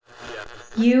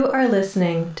You are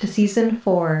listening to Season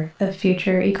 4 of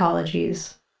Future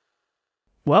Ecologies.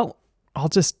 Well, I'll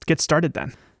just get started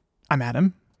then. I'm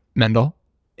Adam. Mendel.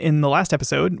 In the last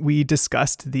episode, we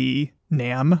discussed the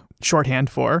NAM, shorthand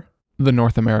for The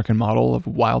North American Model of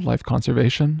Wildlife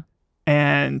Conservation.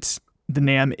 And the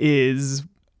NAM is...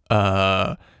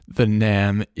 The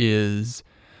NAM is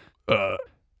a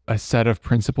set of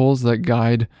principles that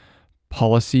guide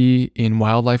policy in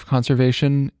wildlife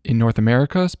conservation in North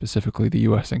America, specifically the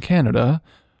US and Canada,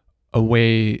 a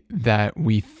way that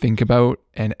we think about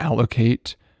and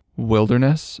allocate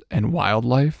wilderness and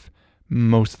wildlife,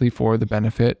 mostly for the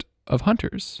benefit of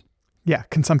hunters. Yeah,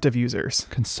 consumptive users.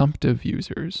 Consumptive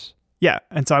users. Yeah,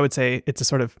 and so I would say it's a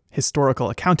sort of historical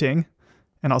accounting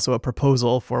and also a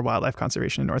proposal for wildlife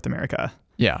conservation in North America.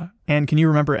 Yeah. And can you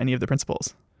remember any of the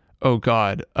principles? Oh,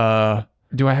 God.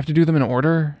 Do I have to do them in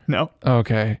order? No.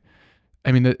 Okay.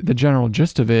 I mean, the general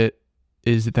gist of it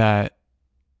is that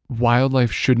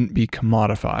wildlife shouldn't be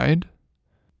commodified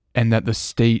and that the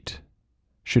state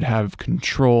should have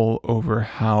control over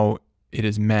how it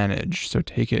is managed. So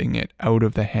taking it out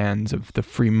of the hands of the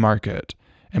free market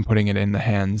and putting it in the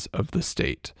hands of the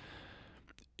state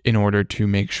in order to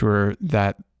make sure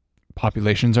that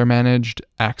populations are managed,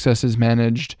 access is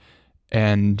managed,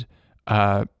 and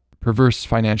perverse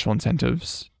financial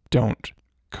incentives don't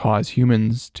cause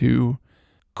humans to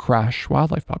crash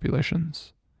wildlife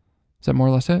populations. Is that more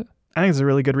or less it? I think it's a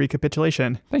really good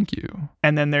recapitulation. Thank you.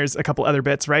 And then there's a couple other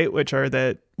bits, right? Which are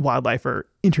that wildlife are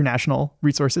international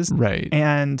resources. Right.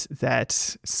 And that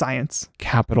science.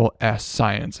 Capital S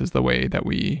science is the way that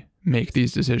we make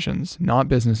these decisions, not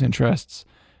business interests,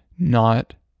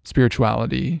 not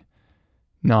spirituality,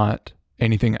 not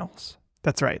anything else.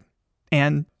 That's right.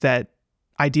 And that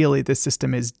ideally this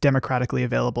system is democratically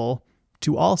available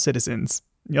to all citizens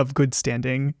of good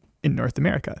standing in North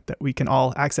America, that we can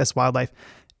all access wildlife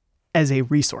as a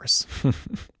resource.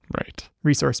 Right.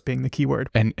 Resource being the key word.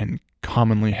 And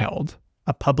commonly held.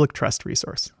 A public trust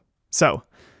resource. So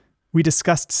we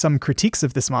discussed some critiques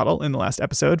of this model in the last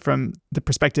episode from the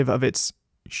perspective of its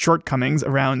shortcomings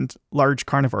around large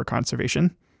carnivore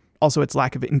conservation, also its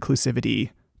lack of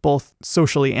inclusivity, both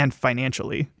socially and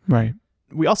financially. Right.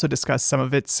 We also discussed some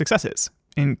of its successes,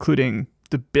 including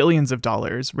the billions of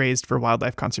dollars raised for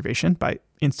wildlife conservation by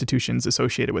institutions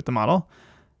associated with the model,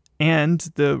 and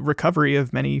the recovery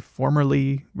of many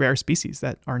formerly rare species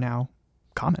that are now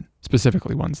common.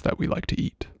 Specifically ones that we like to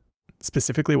eat.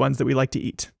 Specifically ones that we like to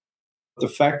eat. The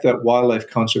fact that wildlife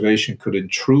conservation could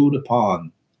intrude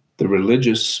upon the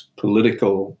religious,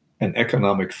 political, and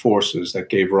economic forces that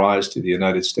gave rise to the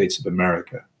United States of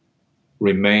America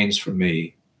remains for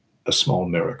me a small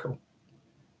miracle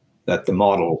that the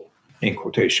model, in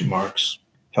quotation marks,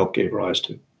 helped give rise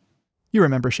to. You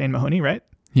remember Shane Mahoney, right?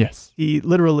 Yes. He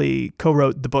literally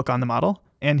co-wrote the book on the model,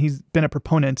 and he's been a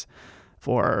proponent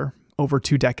for over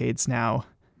 2 decades now,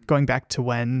 going back to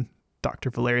when Dr.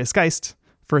 Valerius Geist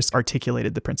first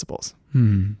articulated the principles.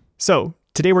 So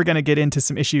today we're going to get into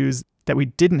some issues that we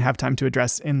didn't have time to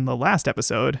address in the last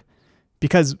episode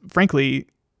because, frankly,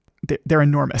 they're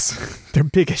enormous. They're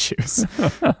big issues.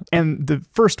 And the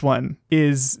first one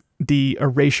is the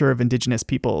erasure of indigenous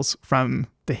peoples from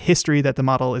the history that the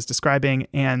model is describing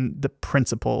and the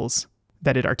principles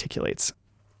that it articulates,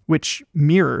 which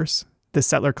mirrors the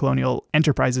settler colonial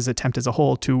enterprise's attempt as a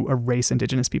whole to erase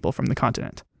indigenous people from the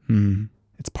continent.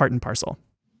 It's part and parcel.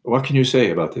 What can you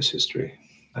say about this history?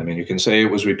 I mean, you can say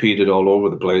it was repeated all over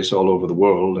the place, all over the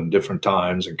world in different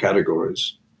times and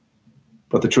categories.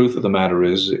 But the truth of the matter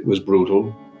is it was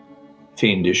brutal,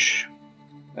 fiendish,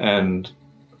 and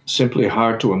simply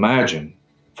hard to imagine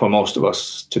for most of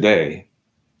us today.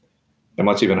 And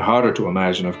what's even harder to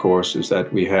imagine, of course, is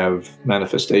that we have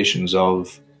manifestations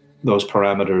of those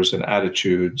parameters and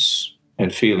attitudes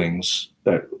and feelings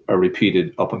that are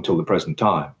repeated up until the present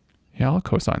time. Yeah, I'll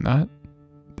co-sign that.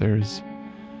 There's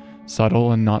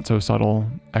subtle and not so subtle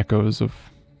echoes of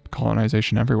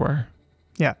colonization everywhere.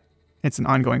 Yeah, it's an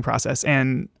ongoing process.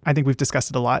 And I think we've discussed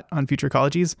it a lot on Future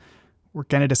Ecologies. We're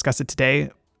going to discuss it today,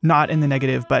 not in the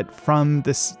negative, but from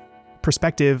this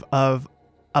perspective of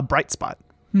a bright spot.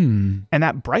 And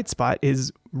that bright spot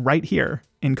is right here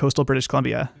in coastal British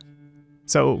Columbia.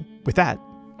 So with that,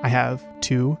 I have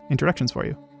 2 introductions for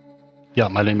you. Yeah,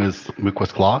 my name is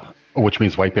Mukwesclaw, which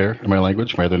means white bear in my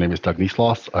language. My other name is Doug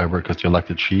Niesloss. I work as the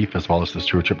elected chief as well as the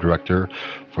stewardship director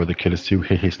for the Kitasoo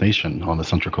Hehes Nation on the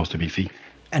central coast of BC.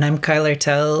 And I'm Kyle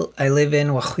Artell. I live in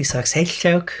Wachwisak's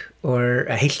Heiltauk, or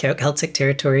Heiltauk Celtic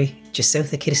territory, just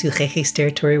south of Kitasoo Hehes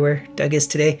territory where Doug is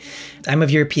today. I'm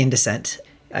of European descent.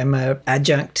 I'm an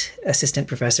adjunct assistant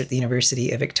professor at the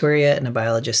University of Victoria and a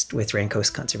biologist with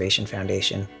Raincoast Conservation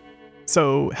Foundation.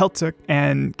 So Heiltsuk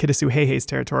and Kitasoo-Heihei's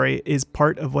territory is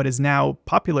part of what is now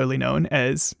popularly known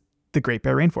as the Great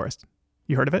Bear Rainforest.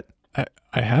 You heard of it?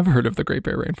 I have heard of the Great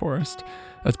Bear Rainforest.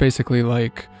 That's basically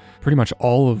like pretty much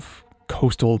all of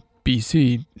coastal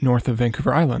BC north of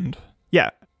Vancouver Island. Yeah,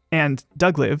 and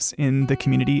Doug lives in the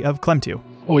community of Klemtu.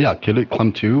 Oh yeah, Kilik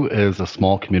Klemtu is a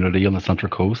small community on the Central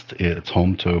Coast. It's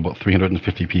home to about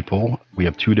 350 people. We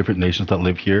have 2 different nations that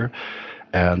live here,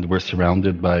 and we're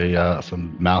surrounded by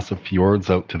some massive fjords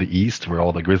out to the east where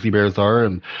all the grizzly bears are,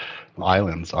 and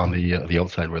islands on the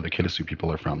outside where the Kitasoo people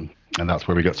are from. And that's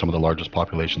where we get some of the largest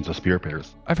populations of spirit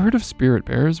bears. I've heard of spirit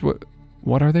bears.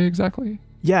 What are they exactly?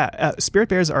 Yeah, spirit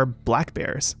bears are black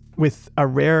bears with a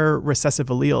rare recessive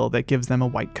allele that gives them a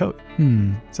white coat.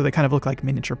 So they kind of look like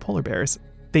miniature polar bears.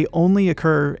 They only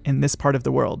occur in this part of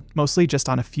the world, mostly just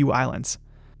on a few islands.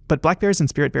 But black bears and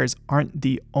spirit bears aren't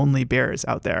the only bears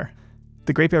out there.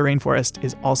 The Great Bear Rainforest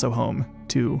is also home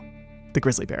to the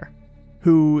grizzly bear,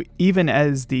 who, even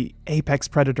as the apex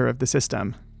predator of the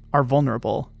system, are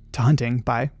vulnerable to hunting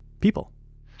by people.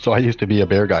 So I used to be a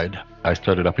bear guide. I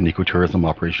started up an ecotourism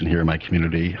operation here in my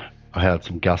community. I had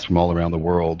some guests from all around the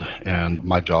world, and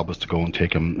my job was to go and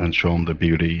take them and show them the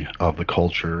beauty of the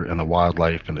culture and the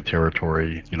wildlife and the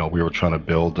territory. You know, we were trying to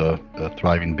build a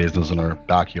thriving business in our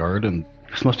backyard, and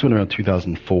this must have been around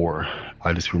 2004.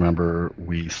 I just remember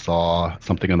we saw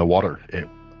something in the water. It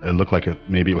looked like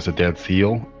maybe it was a dead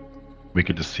seal. We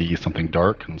could just see something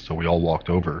dark, and so we all walked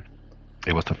over.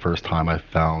 It was the first time I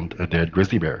found a dead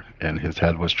grizzly bear, and his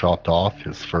head was chopped off,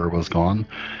 his fur was gone.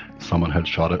 Someone had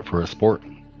shot it for a sport.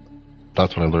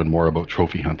 That's when I learned more about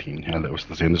trophy hunting, and it was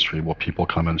this industry where people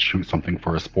come and shoot something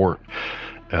for a sport.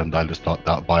 And I just thought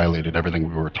that violated everything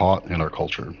we were taught in our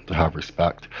culture, to have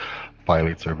respect,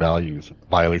 violates our values,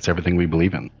 violates everything we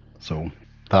believe in. So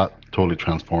that totally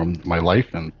transformed my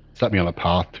life and set me on a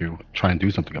path to try and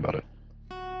do something about it.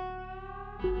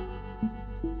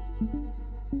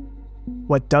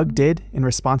 What Doug did in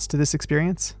response to this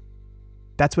experience?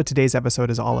 That's what today's episode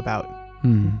is all about.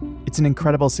 It's an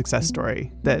incredible success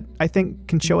story that I think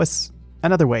can show us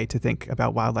another way to think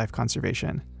about wildlife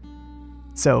conservation.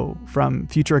 So, from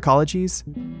Future Ecologies,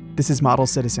 this is Model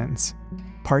Citizens,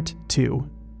 Part 2,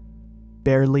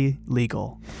 Barely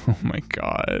Legal. Oh my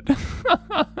God.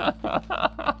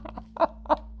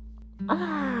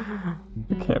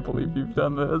 I can't believe you've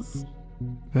done this.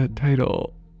 That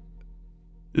title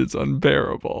is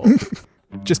unbearable.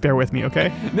 Just bear with me,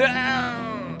 okay?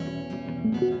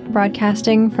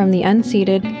 Broadcasting from the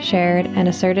unceded, shared, and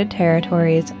asserted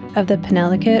territories of the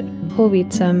Penelakut,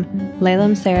 Hul'witsum,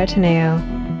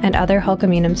 Lalem-Tsarataneo, and other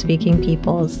Hulkaminam-speaking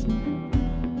peoples.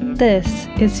 This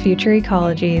is Future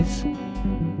Ecologies,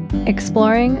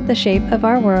 exploring the shape of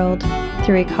our world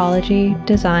through ecology,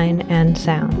 design, and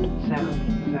sound.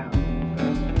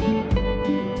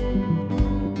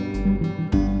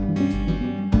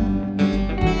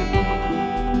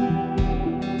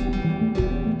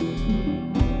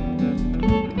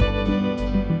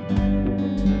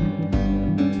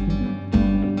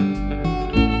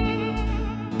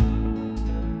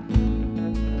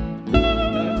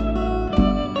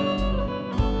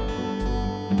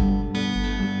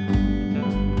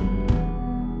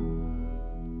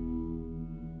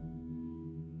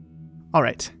 All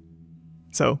right.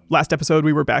 So last episode,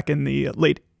 we were back in the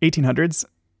late 1800s.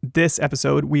 This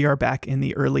episode, we are back in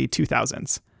the early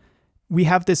 2000s. We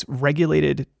have this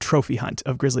regulated trophy hunt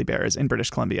of grizzly bears in British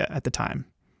Columbia at the time.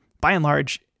 By and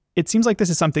large, it seems like this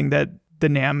is something that the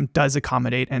NAM does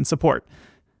accommodate and support.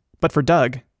 But for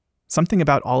Doug, something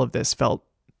about all of this felt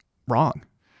wrong.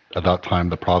 At that time,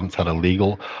 the province had a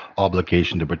legal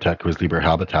obligation to protect grizzly bear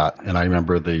habitat. And I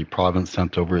remember the province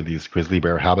sent over these grizzly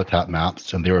bear habitat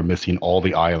maps, and they were missing all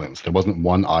the islands. There wasn't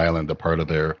one island a part of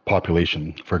their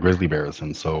population for grizzly bears.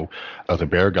 And so as a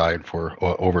bear guide for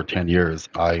over 10 years,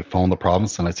 I phoned the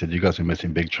province and I said, you guys are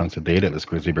missing big chunks of data. There's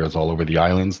grizzly bears all over the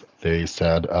islands. They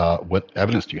said, what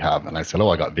evidence do you have? And I said,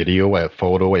 I got video, I have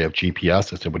photo, I have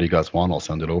GPS. I said, what do you guys want? I'll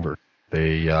send it over.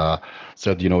 They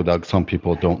said, Doug, some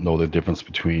people don't know the difference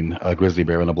between a grizzly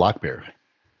bear and a black bear.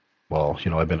 Well,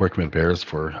 I've been working with bears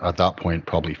for, at that point,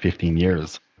 probably 15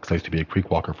 years, because I used to be a creek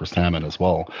walker for salmon as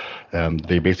well. And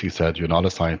they basically said, you're not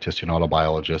a scientist, you're not a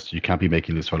biologist, you can't be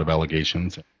making these sort of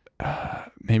allegations.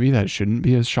 Maybe that shouldn't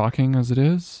be as shocking as it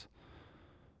is,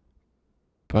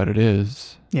 but it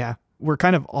is. Yeah, we're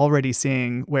kind of already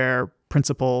seeing where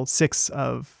Principle 6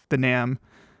 of the NAM,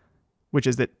 which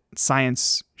is that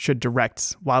science should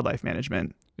direct wildlife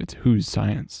management. It's whose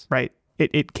science? Right.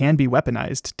 It can be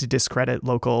weaponized to discredit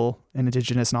local and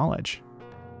indigenous knowledge.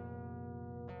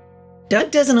 Doug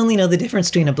doesn't only know the difference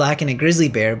between a black and a grizzly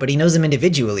bear, but he knows them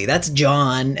individually. That's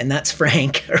John, and that's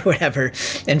Frank, or whatever.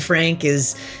 And Frank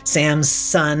is Sam's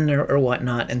son, or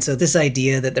whatnot. And so this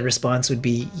idea that the response would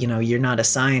be, you're not a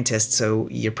scientist, so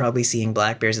you're probably seeing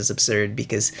black bears, is absurd,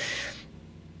 because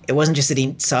it wasn't just that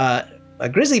he saw a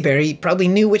grizzly bear, he probably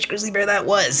knew which grizzly bear that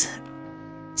was.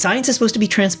 Science is supposed to be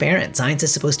transparent. Science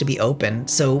is supposed to be open.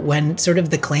 So when sort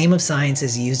of the claim of science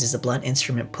is used as a blunt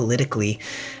instrument politically,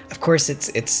 of course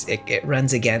it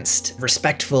runs against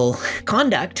respectful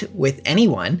conduct with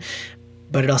anyone,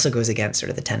 but it also goes against sort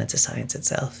of the tenets of science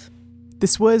itself.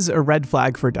 This was a red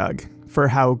flag for Doug, for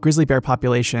how grizzly bear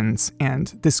populations, and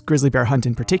this grizzly bear hunt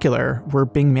in particular, were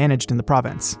being managed in the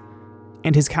province.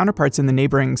 And his counterparts in the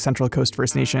neighboring Central Coast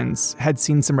First Nations had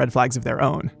seen some red flags of their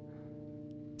own.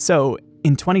 So,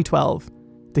 in 2012,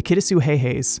 the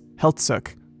Kitasoo-Xaixais,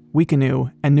 Heiltsuk,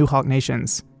 Wiikinuxv, and Nuu-Xalk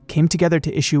nations came together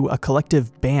to issue a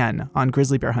collective ban on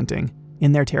grizzly bear hunting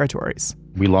in their territories.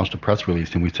 We launched a press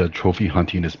release and we said trophy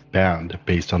hunting is banned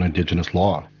based on Indigenous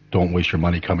law. Don't waste your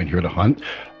money coming here to hunt,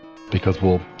 because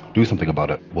we'll do something about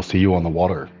it. We'll see you on the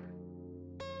water.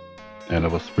 And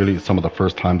it was really some of the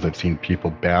first times I've seen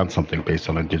people ban something based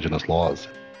on Indigenous laws.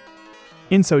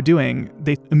 In so doing,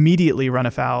 they immediately run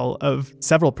afoul of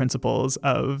several principles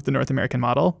of the North American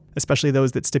model, especially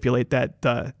those that stipulate that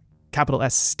the capital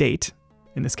S state,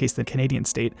 in this case the Canadian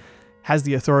state, has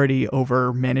the authority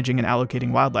over managing and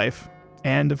allocating wildlife.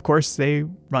 And of course, they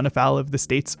run afoul of the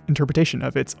state's interpretation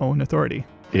of its own authority.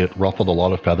 It ruffled a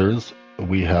lot of feathers.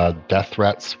 We had death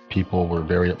threats. People were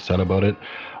very upset about it.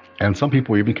 And some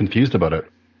people were even confused about it.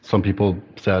 Some people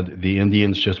said the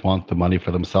Indians just want the money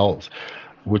for themselves.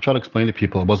 We're trying to explain to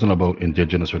people it wasn't about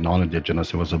Indigenous or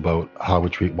non-Indigenous. It was about how we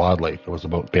treat wildlife. It was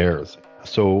about bears.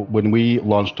 So when we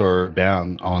launched our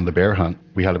ban on the bear hunt,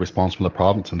 we had a response from the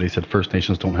province, and they said First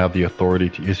Nations don't have the authority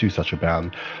to issue such a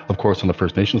ban. Of course, on the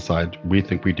First Nations side, we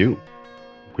think we do.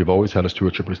 We've always had a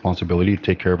stewardship responsibility to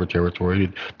take care of our territory,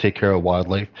 to take care of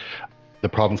wildlife. The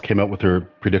province came out with their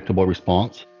predictable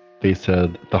response. They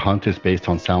said the hunt is based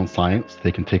on sound science.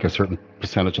 They can take a certain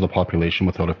percentage of the population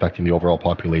without affecting the overall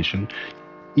population,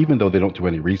 even though they don't do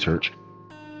any research.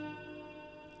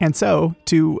 And so,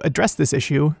 to address this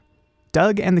issue,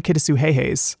 Doug and the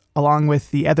Kitasoo-Xaixais, along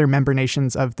with the other member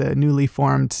nations of the newly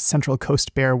formed Central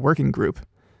Coast Bear Working Group,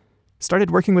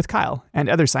 started working with Kyle and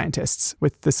other scientists,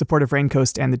 with the support of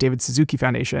Raincoast and the David Suzuki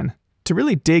Foundation, to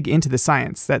really dig into the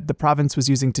science that the province was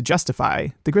using to justify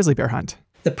the grizzly bear hunt.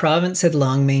 The province had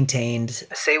long maintained,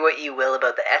 say what you will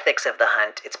about the ethics of the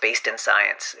hunt, it's based in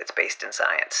science. It's based in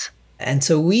science. And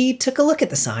so we took a look at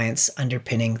the science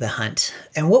underpinning the hunt.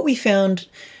 And what we found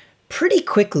pretty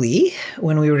quickly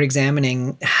when we were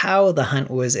examining how the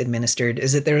hunt was administered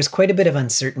is that there was quite a bit of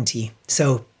uncertainty.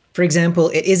 So, for example,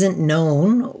 it isn't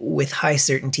known with high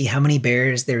certainty how many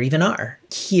bears there even are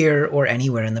here or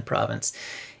anywhere in the province.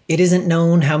 It isn't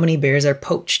known how many bears are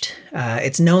poached.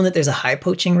 It's known that there's a high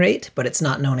poaching rate, but it's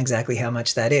not known exactly how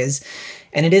much that is.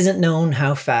 And it isn't known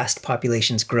how fast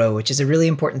populations grow, which is a really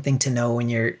important thing to know when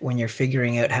you're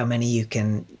figuring out how many you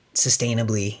can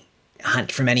sustainably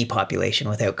hunt from any population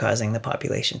without causing the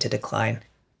population to decline.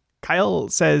 Kyle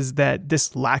says that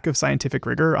this lack of scientific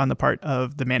rigor on the part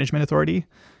of the management authority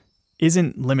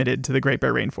isn't limited to the Great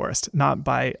Bear Rainforest, not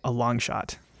by a long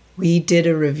shot. We did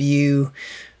a review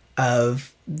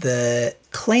of the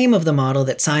claim of the model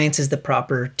that science is the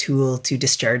proper tool to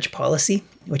discharge policy,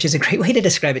 which is a great way to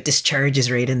describe it. Discharge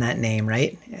is right in that name,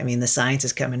 right? I mean, the science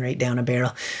is coming right down a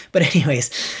barrel. But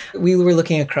anyways, we were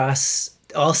looking across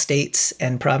all states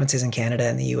and provinces in Canada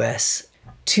and the US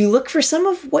to look for some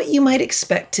of what you might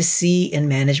expect to see in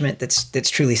management that's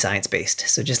truly science-based.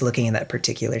 So just looking at that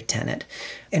particular tenet,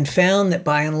 and found that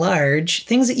by and large,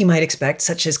 things that you might expect,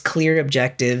 such as clear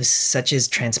objectives, such as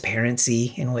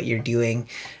transparency in what you're doing,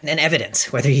 and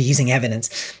evidence, whether you're using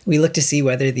evidence, we looked to see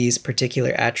whether these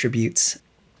particular attributes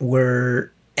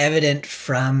were evident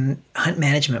from hunt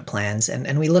management plans.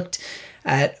 And we looked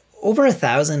at over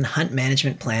 1,000 hunt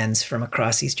management plans from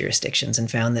across these jurisdictions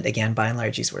and found that, again, by and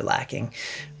large, these were lacking.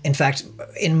 In fact,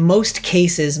 in most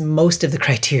cases, most of the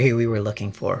criteria we were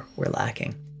looking for were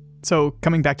lacking. So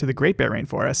coming back to the Great Bear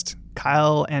Rainforest,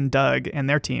 Kyle and Doug and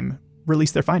their team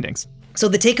released their findings. So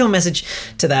the take-home message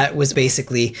to that was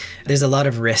basically there's a lot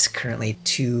of risk currently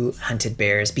to hunted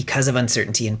bears because of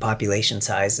uncertainty in population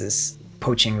sizes,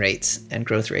 poaching rates, and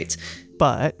growth rates.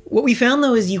 But what we found,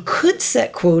 though, is you could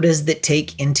set quotas that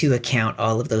take into account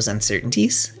all of those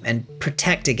uncertainties and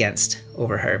protect against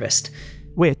overharvest.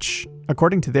 Which,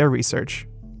 according to their research,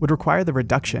 would require the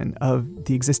reduction of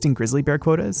the existing grizzly bear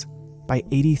quotas by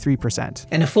 83%.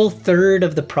 And a full third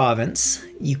of the province,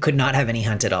 you could not have any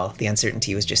hunt at all. The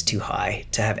uncertainty was just too high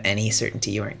to have any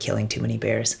certainty you weren't killing too many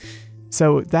bears.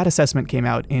 So that assessment came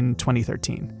out in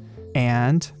 2013.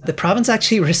 And the province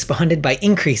actually responded by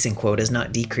increasing quotas,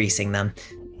 not decreasing them.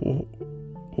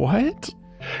 What?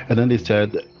 And then they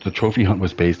said the trophy hunt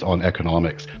was based on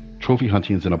economics. Trophy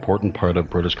hunting is an important part of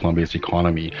British Columbia's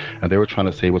economy, and they were trying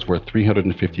to say it was worth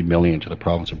 $350 million to the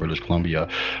province of British Columbia.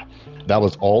 That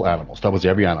was all animals. That was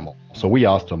every animal. So we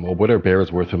asked them, well, what are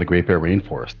bears worth in the Great Bear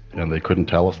Rainforest? And they couldn't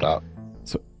tell us that.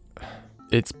 So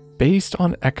it's based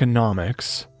on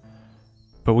economics,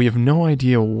 but we have no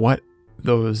idea what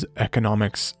those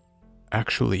economics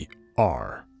actually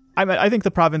are. I think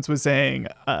the province was saying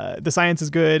the science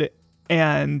is good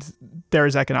and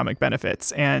there's economic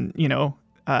benefits. And,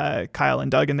 Kyle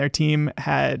and Doug and their team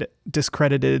had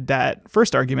discredited that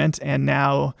first argument, and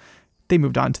now they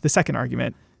moved on to the second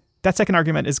argument. That second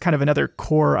argument is kind of another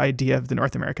core idea of the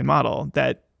North American model,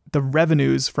 that the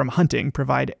revenues from hunting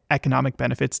provide economic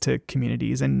benefits to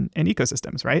communities and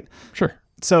ecosystems, right? Sure.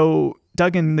 So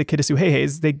Doug and the Kitasoo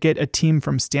Hei-Heis, they get a team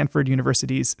from Stanford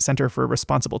University's Center for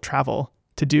Responsible Travel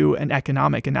to do an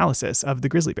economic analysis of the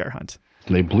grizzly bear hunt.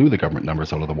 They blew the government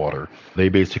numbers out of the water. They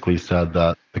basically said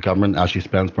that the government actually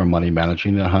spends more money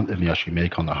managing the hunt than they actually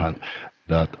make on the hunt.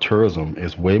 That tourism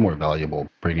is way more valuable,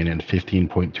 bringing in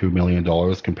 $15.2 million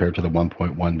compared to the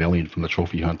 $1.1 million from the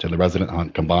trophy hunt and the resident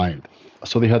hunt combined.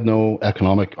 So they had no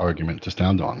economic argument to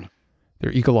stand on.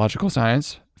 Their ecological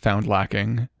science found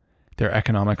lacking, their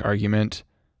economic argument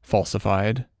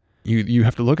falsified. You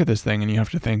have to look at this thing and you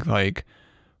have to think, like,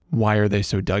 why are they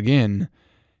so dug in?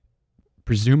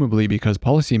 Presumably because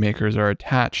policymakers are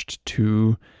attached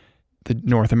to the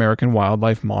North American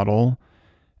wildlife model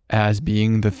as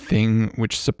being the thing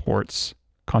which supports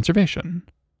conservation.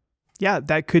 Yeah,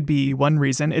 that could be one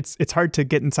reason. It's hard to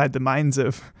get inside the minds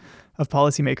of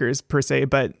policymakers per se,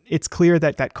 but it's clear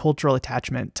that that cultural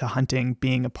attachment to hunting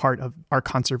being a part of our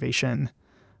conservation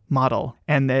model,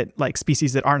 and that like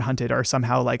species that aren't hunted are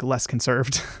somehow like less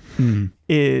conserved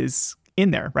is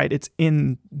in there, right? It's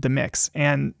in the mix.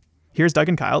 And here's Doug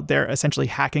and Kyle. They're essentially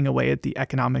hacking away at the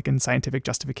economic and scientific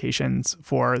justifications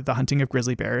for the hunting of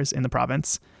grizzly bears in the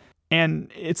province.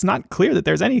 And it's not clear that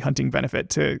there's any hunting benefit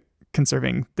to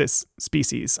conserving this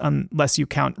species unless you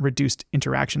count reduced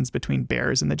interactions between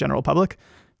bears and the general public,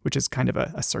 which is kind of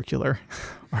a circular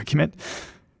argument.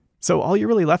 So all you're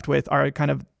really left with are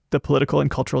kind of the political and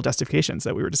cultural justifications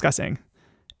that we were discussing.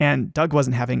 And Doug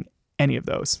wasn't having any of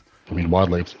those. I mean,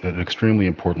 wildlife's an extremely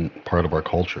important part of our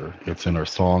culture. It's in our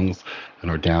songs, in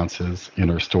our dances, in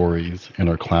our stories, in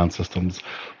our clan systems.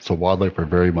 So wildlife are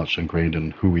very much ingrained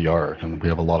in who we are, and we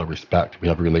have a lot of respect. We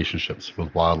have relationships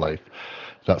with wildlife.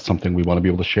 That's something we want to be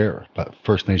able to share. But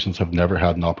First Nations have never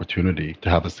had an opportunity to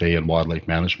have a say in wildlife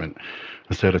management.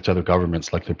 Instead, it's other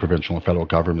governments like the provincial and federal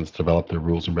governments develop their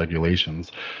rules and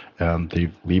regulations, and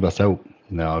they leave us out.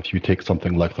 Now, if you take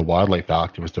something like the Wildlife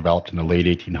Act, it was developed in the late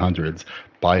 1800s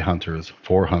by hunters,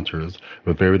 for hunters,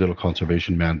 with very little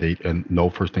conservation mandate and no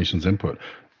First Nations input.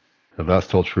 And that's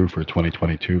still true for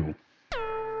 2022.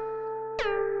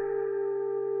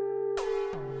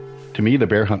 To me, the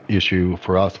bear hunt issue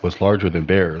for us was larger than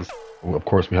bears. Of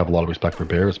course, we have a lot of respect for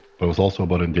bears, but it was also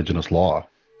about Indigenous law.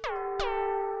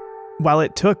 While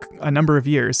it took a number of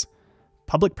years,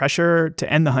 public pressure to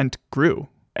end the hunt grew.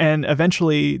 And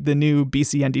eventually, the new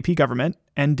BC NDP government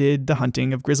ended the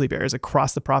hunting of grizzly bears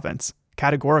across the province,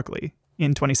 categorically,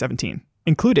 in 2017,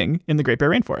 including in the Great Bear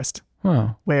Rainforest,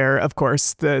 where, of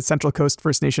course, the Central Coast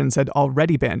First Nations had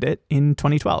already banned it in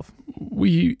 2012.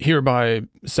 We hereby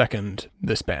second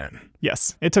this ban.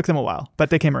 Yes, it took them a while, but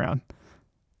they came around.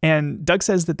 And Doug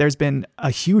says that there's been a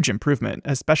huge improvement,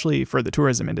 especially for the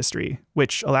tourism industry,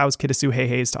 which allows Kitasoo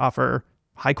Hei-Heis to offer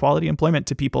high-quality employment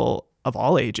to people of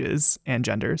all ages and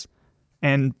genders,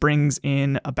 and brings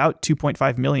in about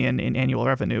 $2.5 million in annual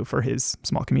revenue for his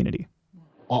small community.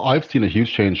 Well, I've seen a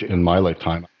huge change in my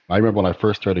lifetime. I remember when I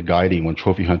first started guiding when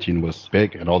trophy hunting was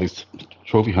big, and all these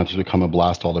trophy hunters would come and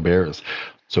blast all the bears.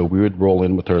 So we would roll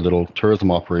in with our little tourism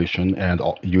operation, and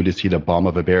you would see the bum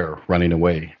of a bear running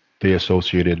away. They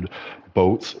associated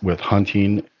boats with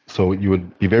hunting, so you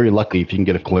would be very lucky if you can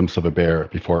get a glimpse of a bear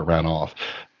before it ran off.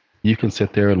 You can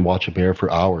sit there and watch a bear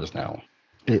for hours now.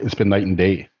 It's been night and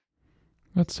day.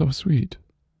 That's so sweet.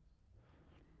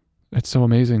 It's so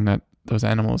amazing that those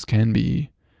animals can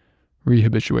be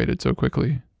rehabituated so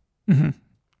quickly. Mm-hmm.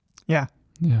 Yeah.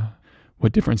 Yeah.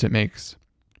 What difference it makes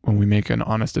when we make an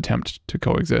honest attempt to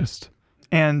coexist.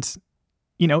 And,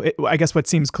 I guess what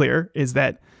seems clear is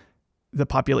that the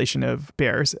population of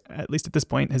bears, at least at this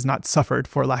point, has not suffered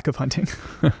for lack of hunting.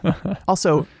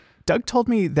 Also, Doug told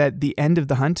me that the end of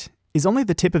the hunt is only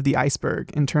the tip of the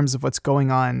iceberg in terms of what's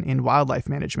going on in wildlife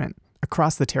management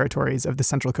across the territories of the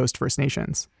Central Coast First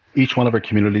Nations. Each one of our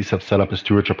communities have set up a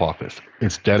stewardship office.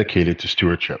 It's dedicated to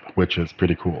stewardship, which is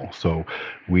pretty cool. So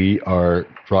we are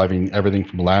driving everything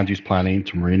from land use planning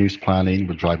to marine use planning.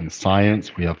 We're driving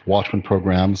science. We have watchman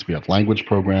programs. We have language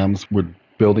programs. We're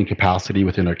building capacity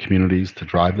within our communities to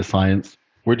drive the science.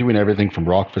 We're doing everything from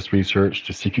rockfish research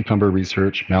to sea cucumber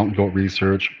research, mountain goat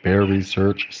research, bear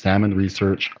research, salmon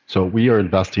research. So we are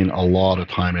investing a lot of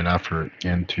time and effort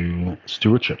into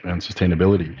stewardship and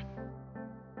sustainability.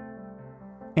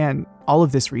 And all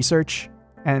of this research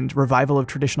and revival of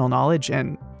traditional knowledge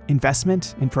and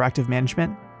investment in proactive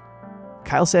management,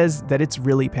 Kyle says that it's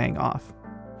really paying off.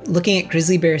 Looking at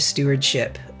grizzly bear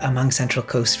stewardship among Central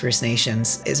Coast First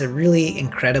Nations is a really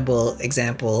incredible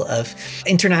example of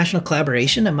international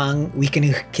collaboration among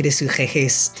Wikanu, Kidisu,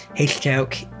 Jejes,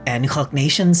 Heilchauk, and Nukhalk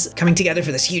nations coming together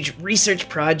for this huge research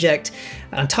project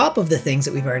on top of the things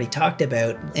that we've already talked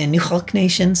about. In Nukhalk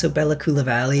Nation, so Bella Coola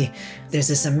Valley, there's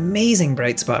this amazing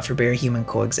bright spot for bear-human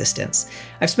coexistence.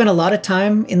 I've spent a lot of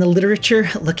time in the literature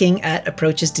looking at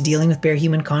approaches to dealing with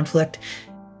bear-human conflict,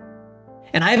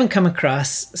 and I haven't come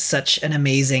across such an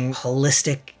amazing,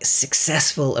 holistic,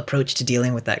 successful approach to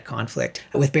dealing with that conflict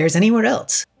with bears anywhere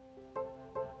else.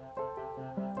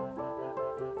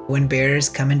 When bears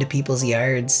come into people's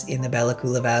yards in the Bella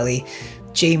Coola Valley,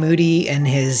 Jay Moody and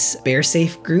his Bear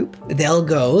Safe group, they'll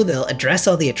address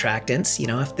all the attractants. You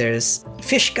know, if there's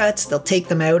fish guts, they'll take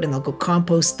them out and they'll go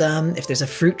compost them. If there's a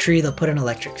fruit tree, they'll put an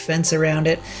electric fence around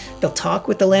it. They'll talk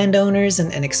with the landowners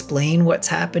and explain what's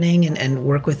happening and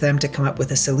work with them to come up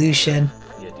with a solution.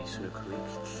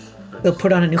 They'll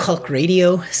put on a Nukhalk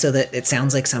radio so that it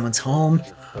sounds like someone's home.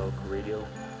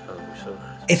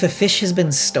 If a fish has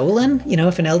been stolen, you know,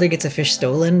 if an elder gets a fish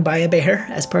stolen by a bear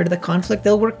as part of the conflict,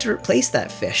 they'll work to replace that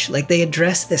fish. Like, they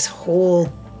address this whole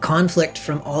conflict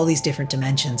from all these different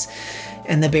dimensions.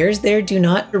 And the bears there do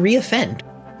not reoffend.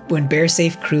 When Bear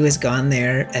Safe crew has gone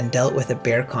there and dealt with a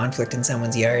bear conflict in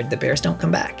someone's yard, the bears don't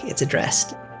come back. It's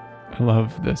addressed. I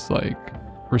love this, like,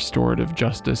 restorative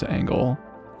justice angle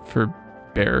for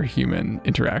bear-human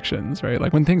interactions, right?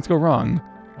 Like, when things go wrong,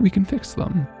 we can fix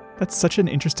them. That's such an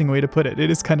interesting way to put it.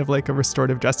 It is kind of like a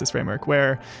restorative justice framework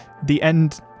where the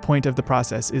end point of the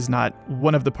process is not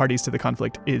one of the parties to the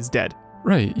conflict is dead.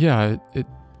 Right, yeah,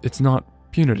 it's not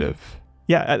punitive.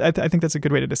 Yeah, I think that's a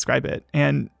good way to describe it.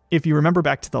 And if you remember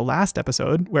back to the last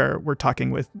episode where we're talking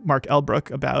with Mark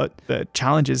Elbrook about the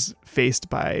challenges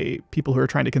faced by people who are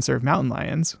trying to conserve mountain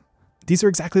lions, these are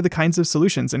exactly the kinds of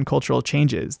solutions and cultural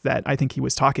changes that I think he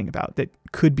was talking about that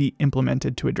could be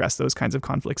implemented to address those kinds of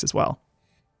conflicts as well.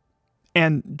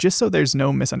 And just so there's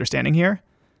no misunderstanding here,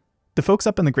 the folks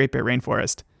up in the Great Bear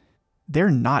Rainforest, they're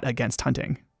not against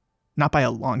hunting. Not by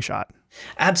a long shot.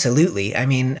 Absolutely. I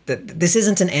mean, this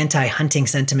isn't an anti-hunting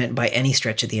sentiment by any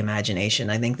stretch of the imagination.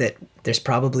 I think that there's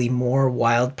probably more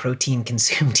wild protein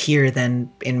consumed here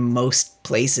than in most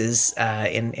places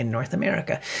in North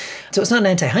America. So it's not an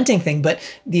anti-hunting thing, but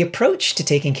the approach to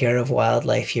taking care of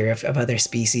wildlife here, of other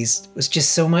species, was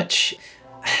just so much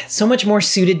more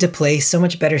suited to place, so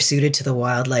much better suited to the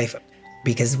wildlife,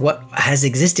 because what has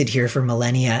existed here for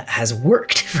millennia has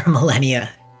worked for millennia.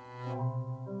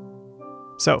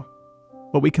 So,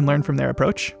 what we can learn from their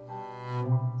approach?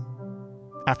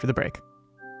 After the break.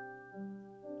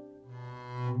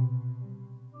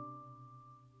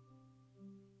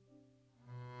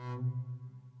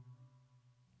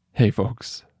 Hey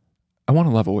folks, I want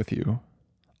to level with you.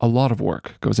 A lot of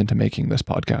work goes into making this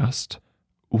podcast.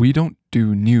 We don't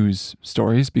do news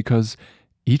stories because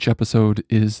each episode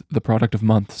is the product of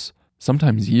months,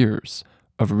 sometimes years,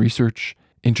 of research,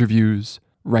 interviews,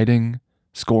 writing,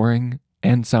 scoring,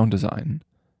 and sound design.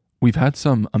 We've had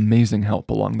some amazing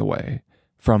help along the way,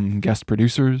 from guest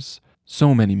producers,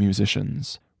 so many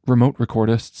musicians, remote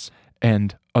recordists,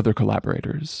 and other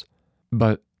collaborators.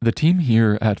 But the team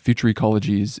here at Future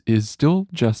Ecologies is still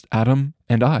just Adam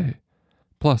and I.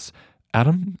 Plus,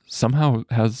 Adam somehow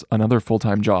has another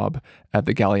full-time job at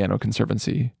the Galliano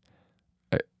Conservancy.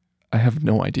 I have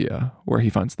no idea where he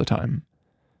finds the time.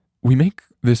 We make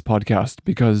this podcast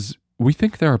because we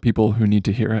think there are people who need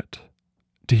to hear it.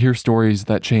 To hear stories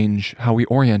that change how we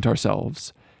orient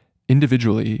ourselves,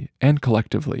 individually and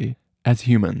collectively, as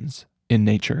humans in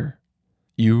nature.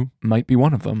 You might be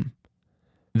one of them.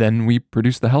 Then we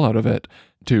produce the hell out of it,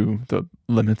 to the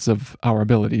limits of our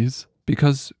abilities,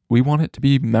 because we want it to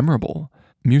be memorable,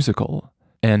 musical,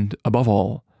 and, above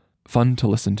all, fun to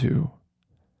listen to.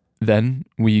 Then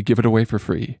we give it away for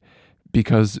free,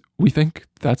 because we think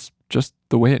that's just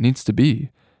the way it needs to be.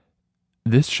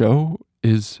 This show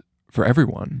is for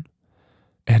everyone.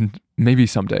 And maybe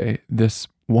someday this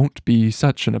won't be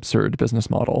such an absurd business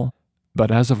model.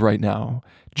 But as of right now,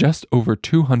 just over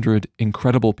 200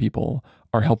 incredible people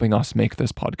are helping us make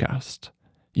this podcast.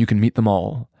 You can meet them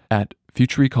all at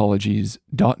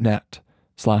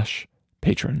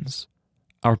futureecologies.net/patrons.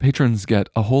 Our patrons get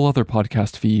a whole other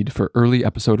podcast feed for early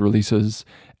episode releases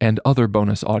and other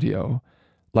bonus audio,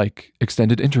 like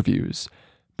extended interviews,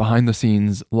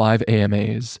 behind-the-scenes live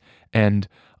AMAs, and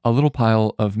a little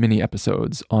pile of mini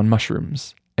episodes on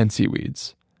mushrooms and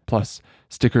seaweeds, plus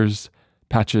stickers,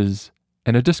 patches,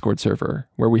 and a Discord server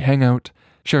where we hang out,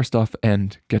 share stuff,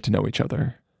 and get to know each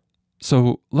other.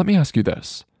 So let me ask you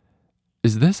this.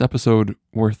 Is this episode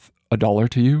worth $1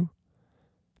 to you?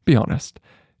 Be honest.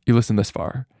 You listened this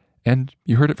far, and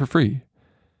you heard it for free.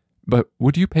 But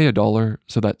would you pay $1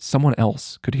 so that someone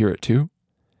else could hear it too?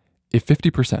 If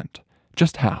 50%,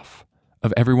 just half,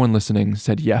 of everyone listening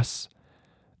said yes,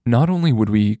 not only would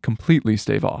we completely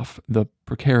stave off the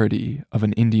precarity of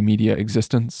an indie media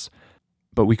existence,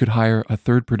 but we could hire a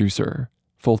third producer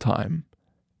full-time,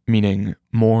 meaning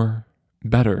more,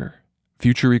 better,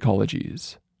 future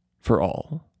ecologies for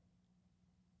all.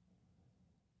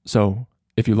 So,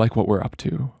 if you like what we're up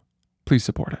to, please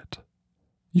support it.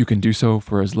 You can do so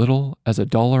for as little as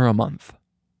 $1 a month.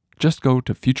 Just go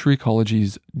to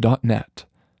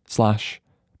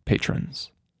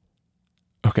futureecologies.net/patrons.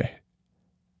 Okay,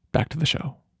 back to the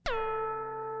show.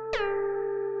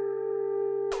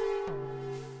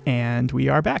 And we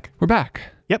are back. We're back.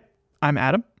 Yep. I'm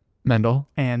Adam. Mendel.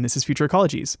 And this is Future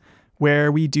Ecologies,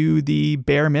 where we do the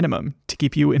bare minimum to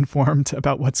keep you informed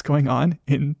about what's going on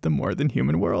in the more than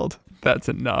human world. That's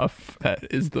enough. That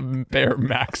is the bare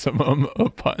maximum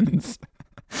of puns.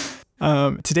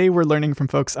 Today, we're learning from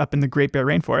folks up in the Great Bear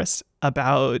Rainforest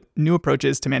about new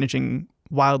approaches to managing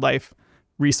wildlife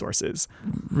resources.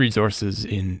 Resources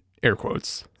in air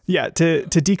quotes. Yeah, to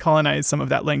decolonize some of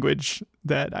that language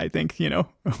that I think,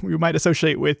 we might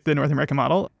associate with the North American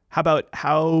model. How about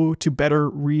how to better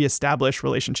reestablish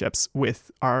relationships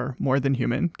with our more than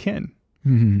human kin?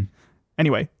 Mm-hmm.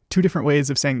 Anyway, two different ways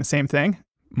of saying the same thing.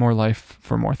 More life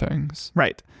for more things.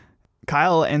 Right.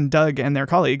 Kyle and Doug and their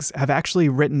colleagues have actually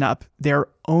written up their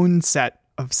own set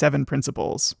of 7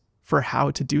 principles for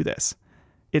how to do this.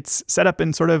 It's set up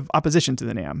in sort of opposition to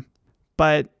the NAM,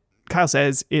 but Kyle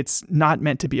says it's not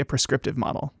meant to be a prescriptive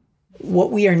model.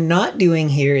 What we are not doing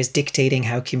here is dictating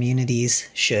how communities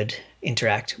should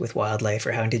interact with wildlife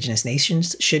or how Indigenous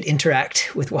nations should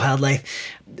interact with wildlife.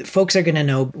 Folks are going to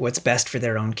know what's best for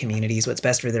their own communities, what's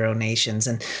best for their own nations.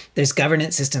 And there's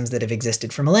governance systems that have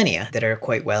existed for millennia that are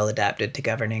quite well adapted to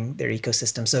governing their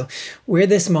ecosystem. So where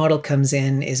this model comes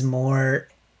in is more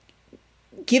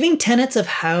giving tenets of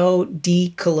how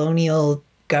decolonial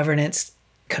governance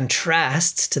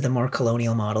contrasts to the more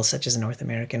colonial models, such as the North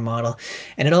American model.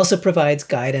 And it also provides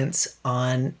guidance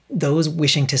on those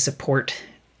wishing to support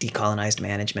decolonized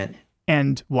management.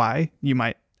 And why, you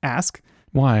might ask?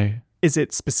 Why? Is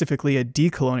it specifically a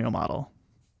decolonial model?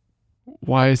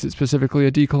 Why is it specifically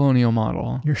a decolonial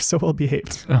model? You're so well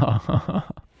behaved.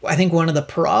 I think one of the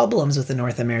problems with the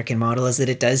North American model is that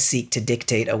it does seek to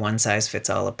dictate a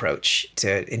one-size-fits-all approach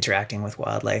to interacting with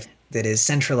wildlife that is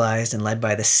centralized and led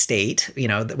by the state,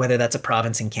 whether that's a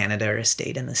province in Canada or a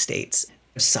state in the States.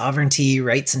 Sovereignty,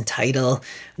 rights and title,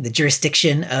 the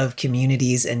jurisdiction of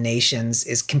communities and nations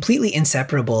is completely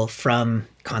inseparable from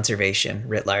conservation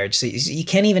writ large. So you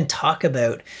can't even talk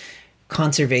about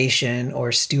conservation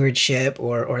or stewardship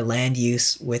or land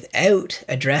use without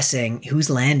addressing whose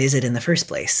land is it in the first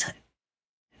place.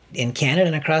 In Canada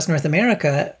and across North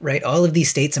America, right, all of these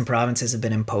states and provinces have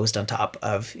been imposed on top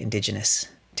of Indigenous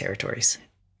territories.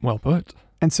 Well put.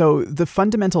 And so the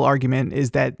fundamental argument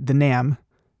is that the NAM,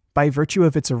 by virtue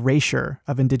of its erasure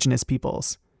of Indigenous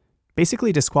peoples,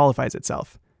 basically disqualifies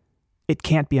itself. It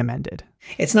can't be amended.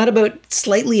 It's not about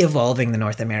slightly evolving the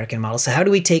North American model. So how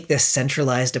do we take this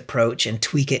centralized approach and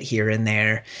tweak it here and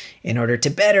there in order to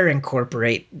better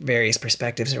incorporate various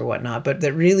perspectives or whatnot, but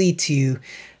that really to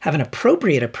have an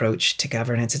appropriate approach to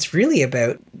governance, it's really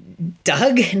about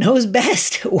Doug knows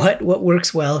best what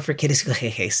works well for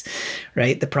Kitasukhihes,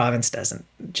 right? The province doesn't,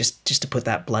 just to put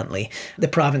that bluntly. The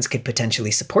province could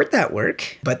potentially support that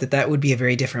work, but that would be a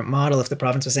very different model if the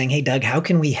province was saying, hey, Doug, how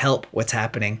can we help what's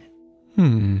happening?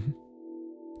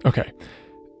 Okay,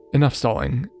 enough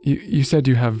stalling. You said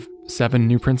you have 7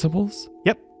 new principles?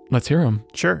 Yep. Let's hear them.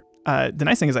 Sure. The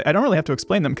nice thing is I don't really have to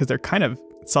explain them because they're kind of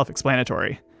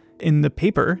self-explanatory. In the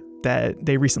paper that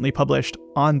they recently published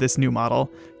on this new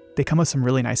model, they come with some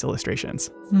really nice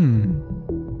illustrations.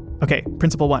 Okay,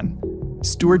 principle 1.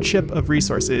 Stewardship of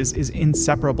resources is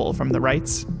inseparable from the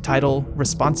rights, title,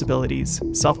 responsibilities,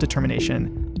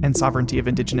 self-determination, and sovereignty of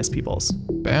Indigenous peoples.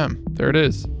 Bam, there it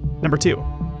is. Number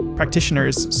 2,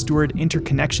 practitioners steward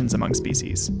interconnections among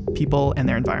species, people, and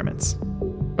their environments.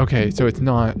 Okay, so it's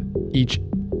not each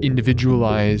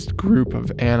individualized group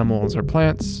of animals or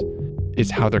plants,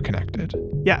 it's how they're connected.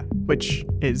 Yeah, which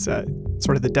is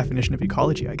sort of the definition of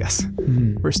ecology, I guess.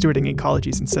 Mm-hmm. We're stewarding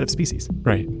ecologies instead of species.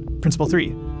 Right. Principle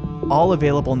 3, all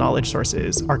available knowledge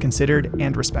sources are considered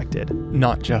and respected.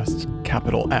 Not just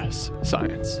capital S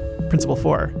science. Principle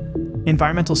 4,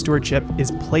 environmental stewardship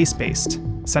is place-based,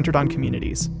 centered on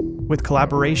communities, with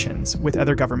collaborations with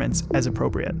other governments as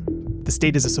appropriate. The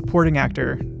state is a supporting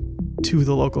actor to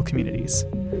the local communities,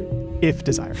 if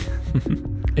desired.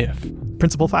 If.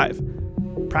 Principle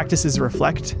 5, practices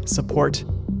reflect, support,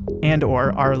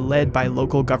 and/or are led by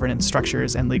local governance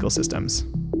structures and legal systems.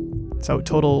 So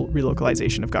total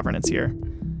relocalization of governance here.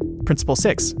 Principle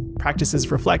 6,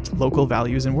 practices reflect local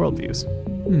values and worldviews.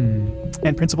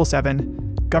 And Principle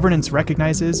 7, governance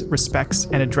recognizes, respects,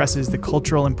 and addresses the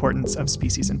cultural importance of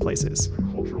species and places.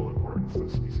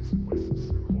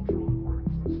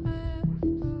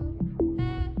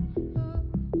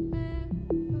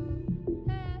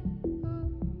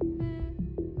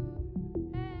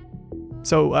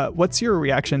 So what's your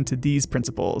reaction to these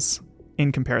principles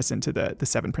in comparison to the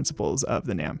 7 principles of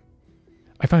the NAM?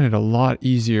 I find it a lot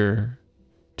easier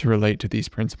to relate to these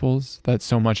principles. That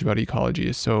so much about ecology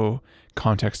is so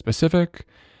context specific.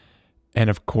 And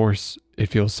of course, it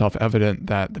feels self-evident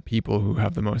that the people who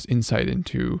have the most insight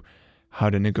into how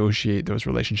to negotiate those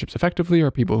relationships effectively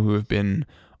are people who have been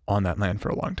on that land for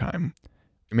a long time.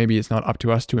 Maybe it's not up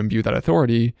to us to imbue that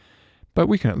authority, but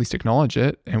we can at least acknowledge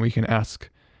it, and we can ask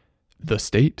the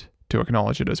state to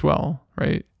acknowledge it as well,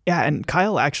 right? Yeah, and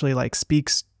Kyle actually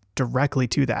speaks directly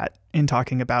to that in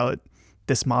talking about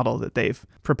this model that they've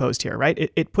proposed here,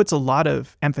 right? It puts a lot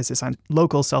of emphasis on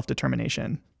local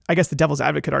self-determination. I guess the devil's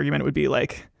advocate argument would be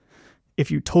if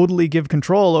you totally give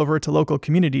control over to local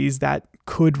communities, that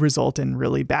could result in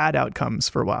really bad outcomes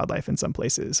for wildlife in some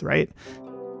places, right?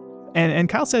 And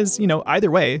Kyle says,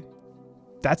 either way,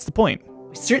 that's the point.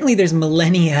 Certainly there's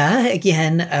millennia,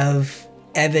 again, of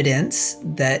evidence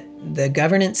that the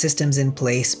governance systems in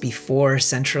place before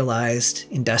centralized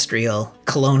industrial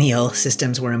colonial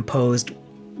systems were imposed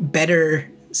better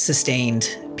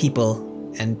sustained people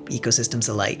and ecosystems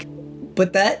alike.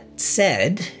 But that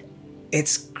said,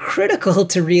 it's critical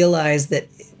to realize that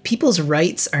people's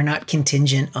rights are not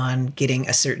contingent on getting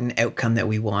a certain outcome that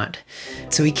we want.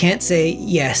 So we can't say,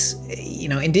 yes,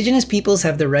 Indigenous peoples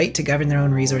have the right to govern their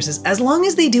own resources as long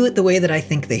as they do it the way that I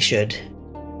think they should.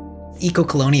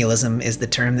 Eco-colonialism is the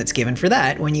term that's given for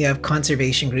that when you have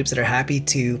conservation groups that are happy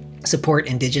to support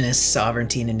Indigenous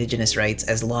sovereignty and Indigenous rights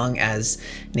as long as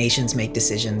nations make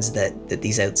decisions that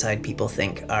these outside people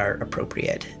think are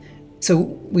appropriate. So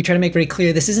we try to make very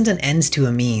clear this isn't an ends to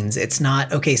a means. It's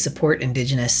not, okay, support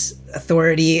Indigenous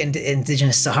authority and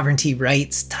Indigenous sovereignty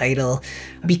rights, title,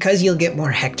 because you'll get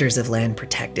more hectares of land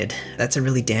protected. That's a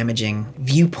really damaging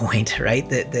viewpoint, right?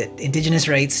 That Indigenous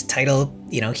rights, title,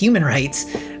 human rights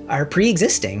are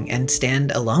pre-existing and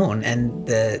stand alone. And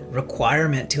the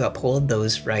requirement to uphold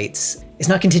those rights is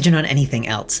not contingent on anything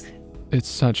else. It's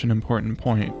such an important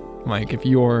point. If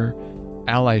your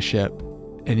allyship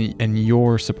and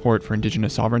your support for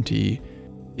Indigenous sovereignty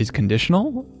is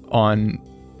conditional on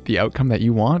the outcome that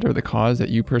you want or the cause that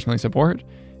you personally support,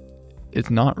 it's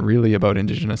not really about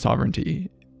Indigenous sovereignty.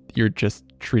 You're just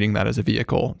treating that as a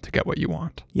vehicle to get what you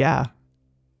want. Yeah,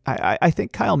 I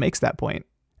think Kyle makes that point.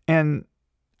 And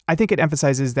I think it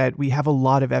emphasizes that we have a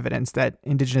lot of evidence that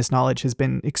Indigenous knowledge has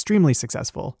been extremely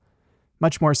successful,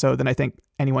 much more so than I think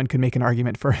anyone could make an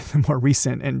argument for the more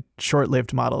recent and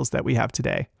short-lived models that we have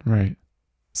today. Right.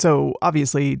 So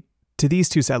obviously, to these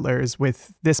two settlers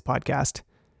with this podcast,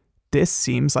 this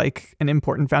seems like an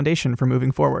important foundation for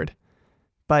moving forward.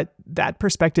 But that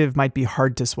perspective might be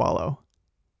hard to swallow,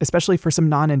 especially for some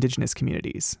non-Indigenous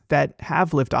communities that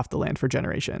have lived off the land for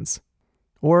generations,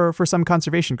 or for some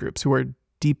conservation groups who are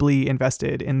deeply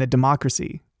invested in the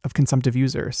democracy of consumptive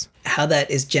users. How that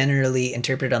is generally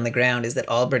interpreted on the ground is that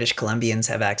all British Columbians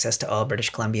have access to all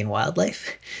British Columbian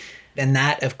wildlife. And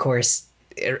that, of course,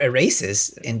 erases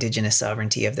Indigenous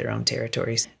sovereignty of their own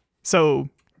territories. So,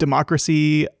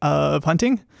 democracy of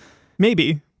hunting?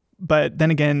 Maybe, but then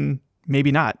again,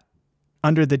 maybe not.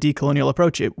 Under the decolonial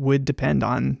approach, it would depend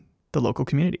on the local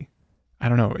community. I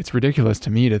don't know. It's ridiculous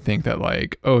to me to think that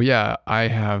oh yeah, I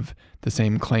have the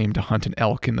same claim to hunt an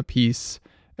elk in the Peace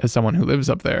as someone who lives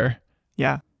up there.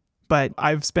 Yeah, but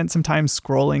I've spent some time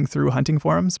scrolling through hunting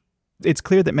forums. It's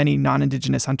clear that many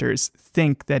non-Indigenous hunters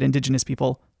think that Indigenous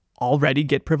people already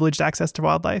get privileged access to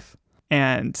wildlife,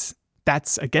 and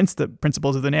that's against the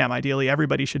principles of the NAM. Ideally,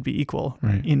 everybody should be equal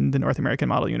in the North American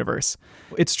model universe.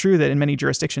 It's true that in many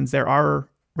jurisdictions there are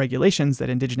regulations that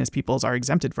Indigenous peoples are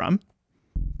exempted from,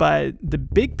 but the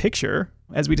big picture,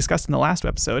 as we discussed in the last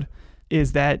episode,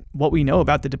 is that what we know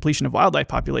about the depletion of wildlife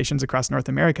populations across North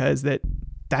America is that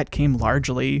came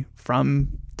largely from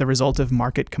the result of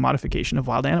market commodification of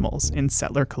wild animals in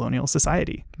settler colonial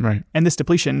society. Right. And this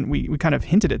depletion, we kind of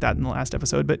hinted at that in the last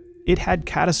episode, but it had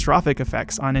catastrophic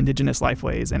effects on Indigenous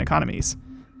lifeways and economies.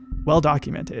 Well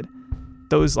documented.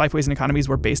 Those lifeways and economies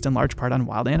were based in large part on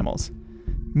wild animals.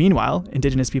 Meanwhile,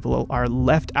 Indigenous people are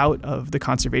left out of the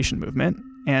conservation movement,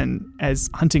 and as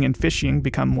hunting and fishing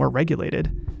become more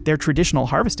regulated, their traditional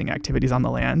harvesting activities on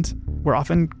the land were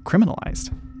often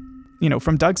criminalized. You know,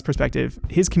 from Doug's perspective,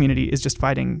 his community is just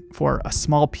fighting for a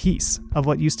small piece of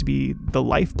what used to be the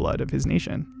lifeblood of his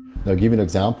nation. Now, to give you an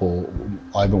example,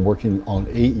 I've been working on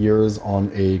 8 years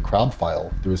on a crab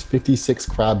file. There was 56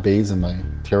 crab bays in my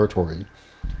territory,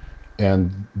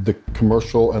 and the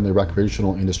commercial and the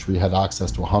recreational industry had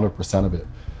access to 100% of it.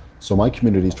 So my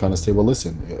community is trying to say, well,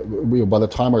 listen, by the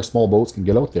time our small boats can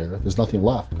get out there, there's nothing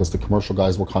left, because the commercial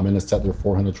guys will come in and set their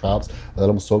 400 traps, let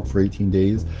them soak for 18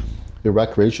 days. The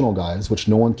recreational guys, which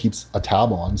no one keeps a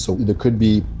tab on, so there could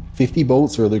be 50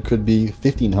 boats or there could be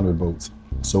 1,500 boats.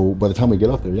 So by the time we get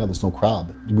out there, there's no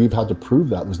crab. We've had to prove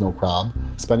that there's no crab,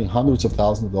 spending hundreds of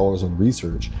thousands of dollars on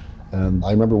research. And I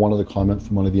remember one of the comments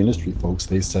from one of the industry folks,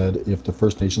 they said, if the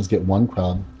First Nations get one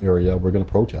crab area, we're going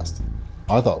to protest.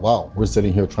 I thought, wow, we're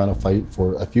sitting here trying to fight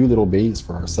for a few little bays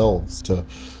for ourselves to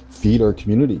feed our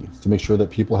community, to make sure that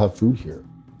people have food here.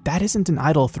 That isn't an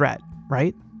idle threat,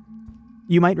 right?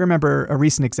 You might remember a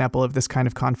recent example of this kind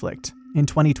of conflict in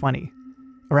 2020,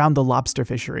 around the lobster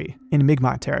fishery in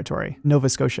Mi'kmaq territory, Nova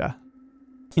Scotia.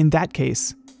 In that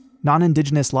case,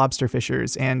 non-Indigenous lobster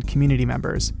fishers and community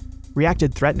members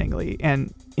reacted threateningly,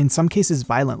 and in some cases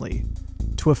violently,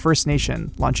 to a First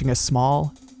Nation launching a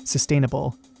small,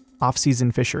 sustainable,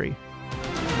 off-season fishery.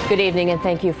 Good evening and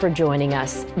thank you for joining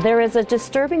us. There is a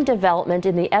disturbing development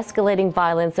in the escalating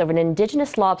violence of an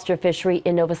Indigenous lobster fishery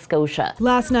in Nova Scotia.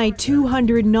 Last night,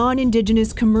 200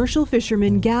 non-Indigenous commercial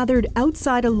fishermen gathered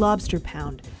outside a lobster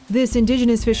pound. This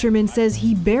Indigenous fisherman says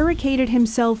he barricaded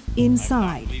himself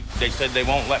inside. They said they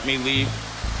won't let me leave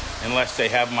unless they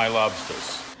have my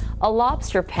lobsters. A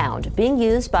lobster pound being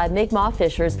used by Mi'kmaq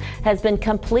fishers has been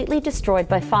completely destroyed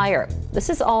by fire. This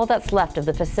is all that's left of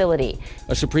the facility.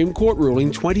 A Supreme Court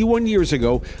ruling 21 years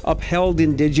ago upheld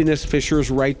Indigenous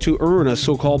fishers' right to earn a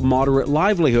so-called moderate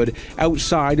livelihood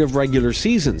outside of regular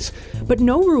seasons. But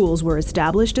no rules were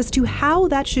established as to how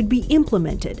that should be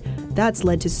implemented. That's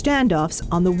led to standoffs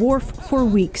on the wharf for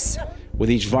weeks. With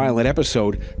each violent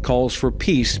episode, calls for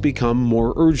peace become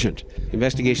more urgent.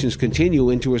 Investigations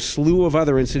continue into a slew of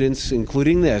other incidents,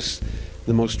 including this,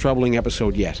 the most troubling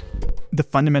episode yet. The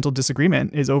fundamental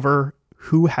disagreement is over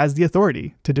who has the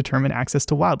authority to determine access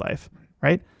to wildlife,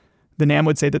 right? The NAM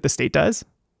would say that the state does,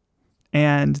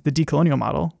 and the decolonial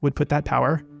model would put that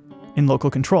power in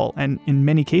local control. And in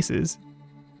many cases,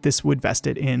 this would vest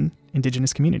it in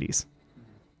Indigenous communities.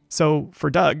 So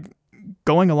for Doug,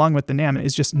 going along with the NAM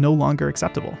is just no longer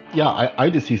acceptable. Yeah, I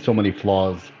just see so many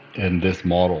flaws in this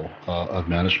model of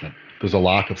management. There's a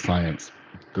lack of science.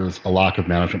 There's a lack of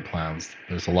management plans.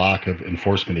 There's a lack of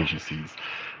enforcement agencies.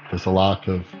 There's a lack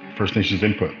of First Nations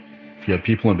input. If you have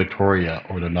people in Victoria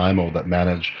or Nanaimo that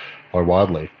manage our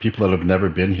wildlife, people that have never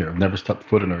been here, have never stepped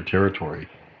foot in our territory,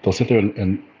 they'll sit there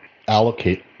and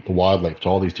allocate the wildlife to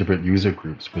all these different user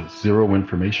groups with zero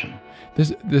information.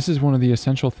 This is one of the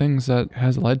essential things that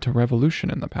has led to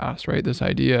revolution in the past, right? This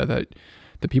idea that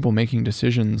the people making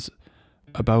decisions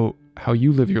about how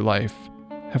you live your life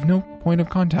have no point of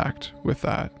contact with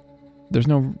that. There's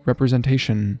no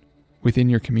representation within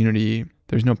your community.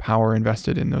 There's no power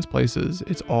invested in those places.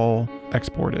 It's all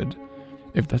exported.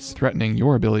 If that's threatening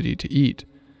your ability to eat,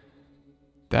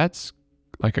 that's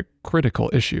like a critical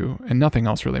issue, and nothing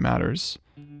else really matters.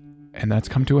 And that's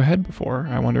come to a head before.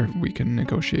 I wonder if we can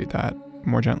negotiate that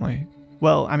more gently.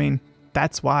 Well, I mean,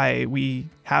 that's why we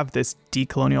have this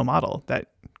decolonial model that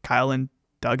Kyle and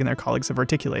Doug and their colleagues have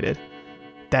articulated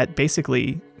that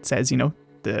basically says,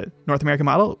 the North American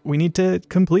model, we need to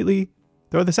completely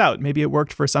throw this out. Maybe it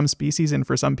worked for some species and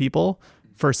for some people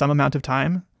for some amount of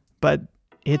time, but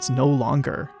it's no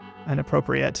longer an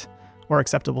appropriate or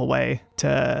acceptable way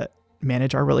to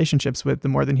manage our relationships with the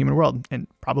more than human world, and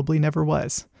probably never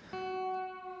was.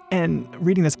 And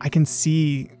reading this, I can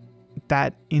see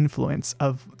that influence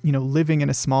of, living in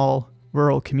a small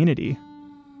rural community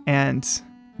and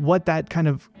what that kind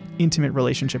of intimate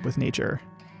relationship with nature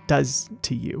does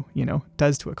to you,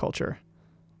 does to a culture.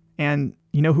 And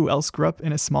you know who else grew up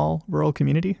in a small rural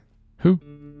community? Who?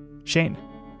 Shane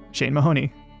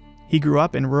Mahoney. He grew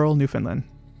up in rural Newfoundland.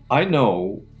 I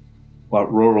know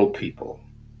what rural people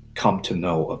come to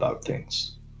know about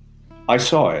things. I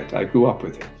saw it. I grew up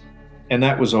with it. And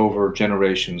that was over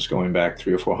generations going back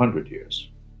 300 or 400 years.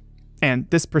 And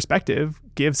this perspective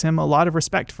gives him a lot of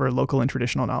respect for local and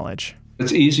traditional knowledge.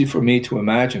 It's easy for me to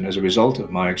imagine, as a result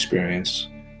of my experience,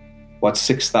 what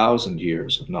 6,000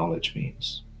 years of knowledge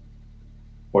means,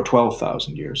 or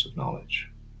 12,000 years of knowledge,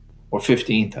 or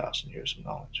 15,000 years of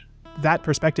knowledge. That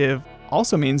perspective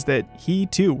also means that he,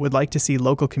 too, would like to see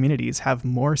local communities have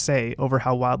more say over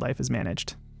how wildlife is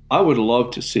managed. I would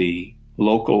love to see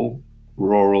local,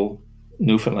 rural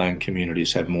Newfoundland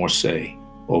communities have more say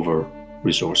over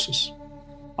resources.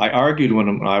 I argued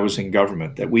when I was in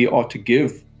government that we ought to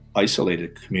give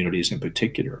isolated communities in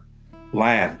particular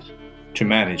land to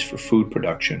manage for food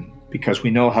production, because we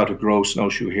know how to grow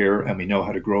snowshoe here and we know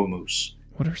how to grow moose.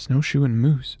 What are snowshoe and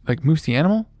moose? Like moose the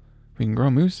animal? We can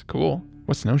grow moose? Cool.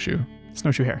 What's snowshoe?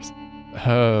 Snowshoe hares.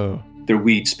 Oh. They're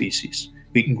weed species.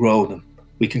 We can grow them.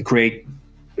 We can create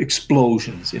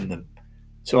explosions in them.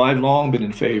 So I've long been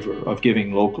in favor of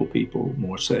giving local people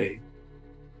more say.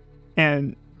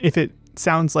 And if it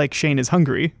sounds like Shane is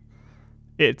hungry,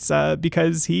 it's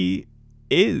because he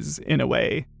is, in a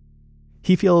way.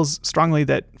 He feels strongly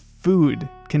that food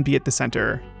can be at the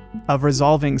center of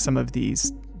resolving some of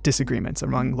these disagreements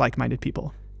among like-minded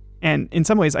people. And in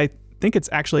some ways, I think it's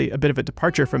actually a bit of a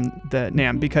departure from the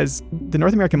NAM, because the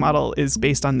North American model is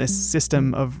based on this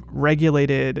system of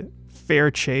regulated, fair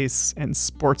chase, and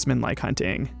sportsman-like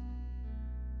hunting.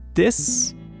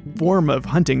 This form of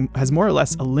hunting has more or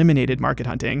less eliminated market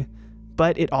hunting,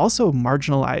 but it also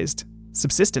marginalized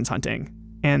subsistence hunting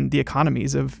and the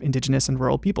economies of indigenous and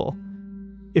rural people.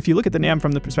 If you look at the NAM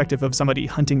from the perspective of somebody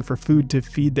hunting for food to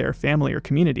feed their family or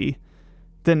community,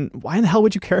 then why in the hell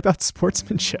would you care about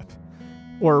sportsmanship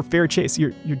or fair chase?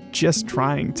 You're just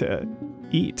trying to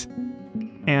eat.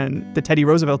 And the Teddy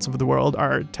Roosevelts of the world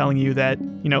are telling you that,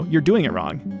 you're doing it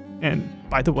wrong. And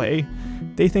by the way,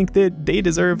 they think that they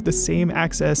deserve the same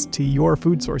access to your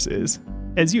food sources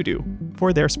as you do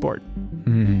for their sport.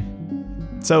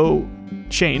 Mm-hmm. So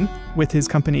Shane, with his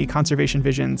company Conservation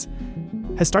Visions,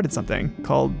 has started something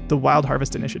called the Wild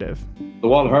Harvest Initiative. The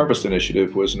Wild Harvest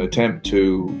Initiative was an attempt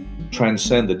to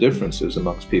transcend the differences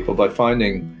amongst people by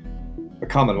finding a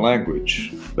common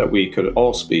language that we could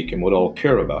all speak and would all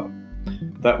care about.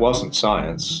 That wasn't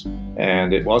science,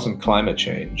 and it wasn't climate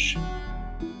change.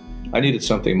 I needed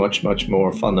something much, much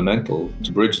more fundamental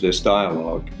to bridge this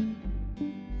dialogue.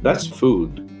 That's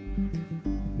food.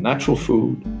 Natural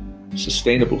food,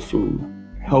 sustainable food,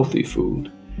 healthy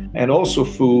food, and also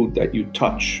food that you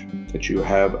touch, that you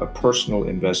have a personal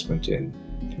investment in,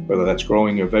 whether that's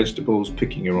growing your vegetables,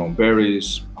 picking your own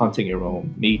berries, hunting your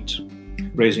own meat,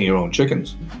 raising your own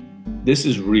chickens. This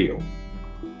is real.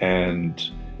 And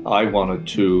I wanted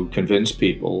to convince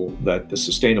people that the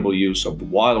sustainable use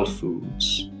of wild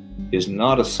foods is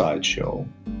not a sideshow.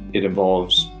 It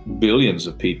involves billions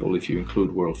of people if you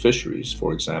include world fisheries,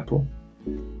 for example.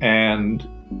 And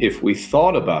if we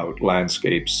thought about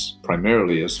landscapes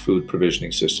primarily as food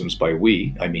provisioning systems, by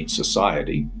we, I mean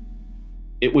society,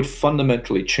 it would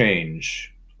fundamentally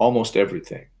change almost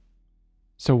everything.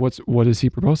 So what is he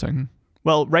proposing?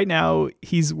 Well, right now,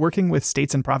 he's working with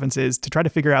states and provinces to try to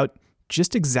figure out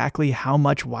just exactly how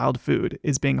much wild food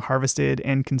is being harvested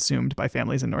and consumed by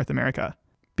families in North America.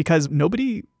 Because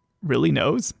nobody really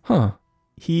knows. Huh.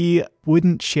 He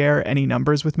wouldn't share any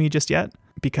numbers with me just yet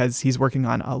because he's working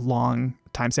on a long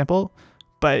time sample,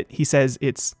 but he says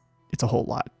it's a whole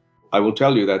lot. I will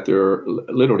tell you that there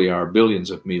literally are billions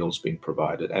of meals being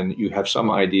provided, and you have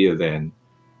some idea then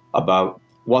about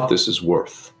what this is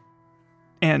worth.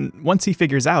 And once he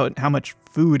figures out how much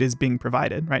food is being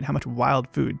provided, right, how much wild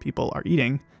food people are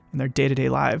eating in their day-to-day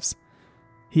lives,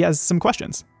 he has some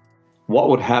questions. What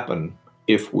would happen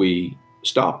if we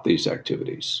stop these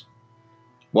activities?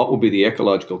 What will be the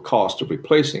ecological cost of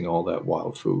replacing all that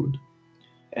wild food?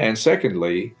 And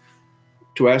secondly,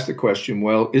 to ask the question,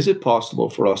 well, is it possible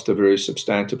for us to very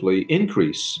substantively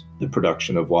increase the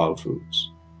production of wild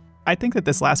foods? I think that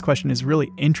this last question is really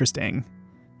interesting.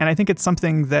 And I think it's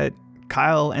something that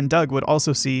Kyle and Doug would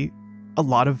also see a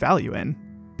lot of value in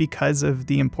because of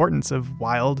the importance of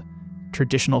wild,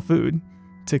 traditional food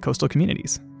to coastal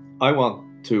communities. I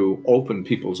want to open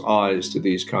people's eyes to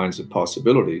these kinds of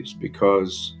possibilities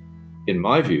because, in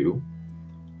my view,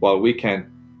 while we can't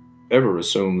ever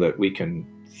assume that we can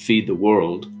feed the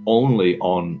world only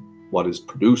on what is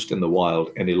produced in the wild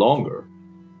any longer,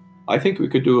 I think we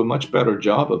could do a much better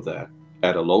job of that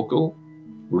at a local,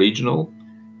 regional,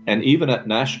 and even at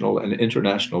national and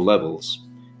international levels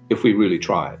if we really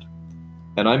tried.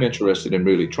 And I'm interested in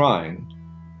really trying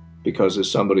because as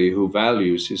somebody who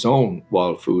values his own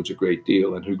wild foods a great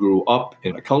deal and who grew up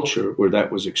in a culture where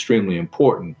that was extremely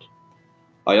important,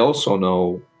 I also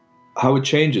know how it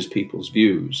changes people's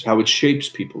views, how it shapes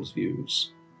people's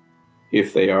views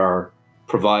if they are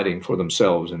providing for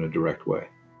themselves in a direct way.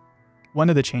 One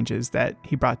of the changes that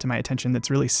he brought to my attention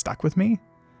that's really stuck with me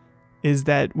is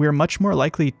that we're much more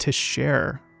likely to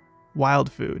share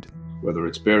wild food. Whether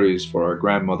it's berries for our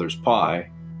grandmother's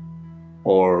pie,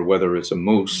 or whether it's a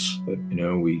moose that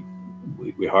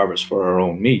we harvest for our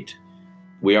own meat,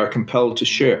 we are compelled to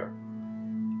share.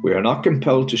 We are not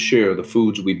compelled to share the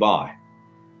foods we buy.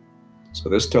 So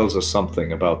this tells us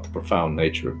something about the profound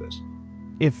nature of this.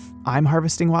 If I'm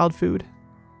harvesting wild food,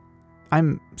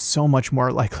 I'm so much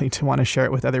more likely to want to share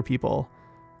it with other people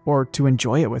or to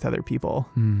enjoy it with other people.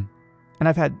 And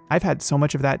I've had so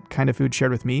much of that kind of food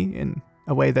shared with me in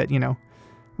a way that,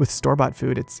 with store-bought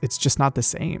food, it's just not the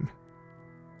same.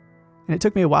 And it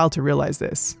took me a while to realize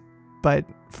this, but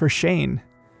for Shane,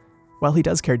 while he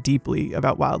does care deeply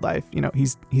about wildlife,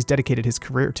 he's dedicated his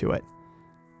career to it,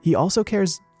 he also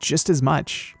cares just as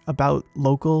much about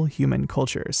local human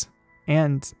cultures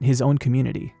and his own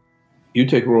community. You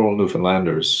take rural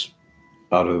Newfoundlanders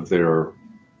out of their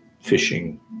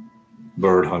fishing,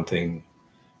 bird hunting,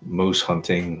 moose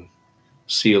hunting,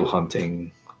 seal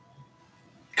hunting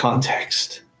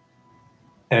context,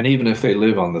 and even if they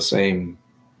live on the same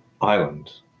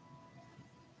island,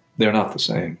 they're not the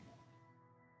same.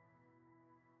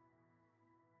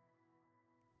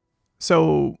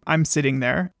 So I'm sitting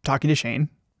there talking to Shane,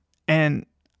 and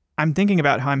I'm thinking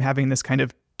about how I'm having this kind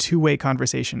of two-way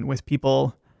conversation with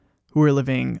people who are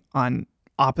living on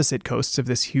opposite coasts of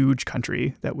this huge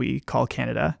country that we call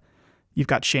Canada. You've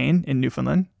got Shane in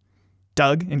Newfoundland,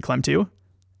 Doug in Klemtu,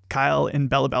 Kyle in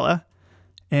Bella Bella,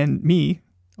 and me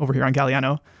over here on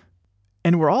Galiano.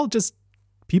 And we're all just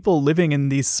people living in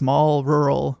these small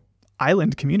rural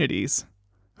island communities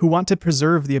who want to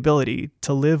preserve the ability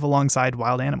to live alongside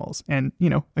wild animals and,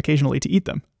 occasionally to eat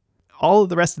them. All of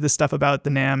the rest of this stuff about the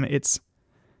NAM, it's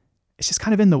just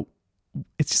kind of in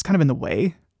the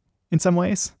way in some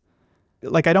ways.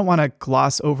 Like, I don't want to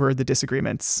gloss over the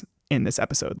disagreements in this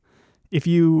episode. If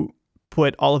you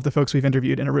put all of the folks we've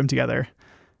interviewed in a room together,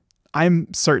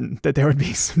 I'm certain that there would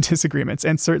be some disagreements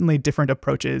and certainly different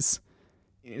approaches.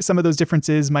 Some of those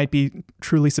differences might be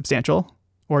truly substantial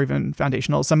or even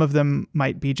foundational. Some of them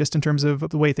might be just in terms of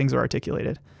the way things are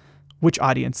articulated, which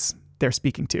audience they're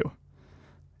speaking to.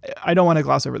 I don't want to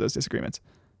gloss over those disagreements.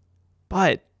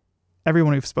 But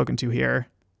everyone we've spoken to here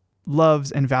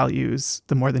loves and values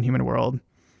the more than human world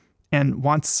and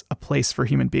wants a place for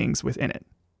human beings within it.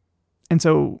 And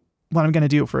so what I'm going to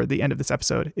do for the end of this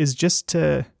episode is just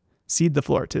to cede the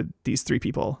floor to these three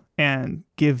people and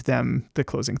give them the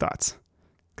closing thoughts,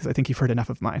 because I think you've heard enough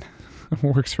of mine.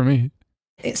 Works for me.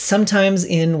 Sometimes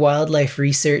in wildlife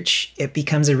research, it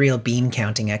becomes a real bean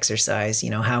counting exercise.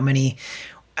 How many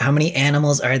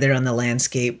animals are there on the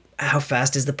landscape? How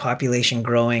fast is the population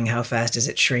growing? How fast is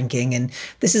it shrinking? And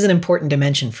this is an important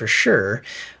dimension for sure.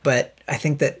 But I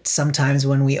think that sometimes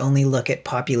when we only look at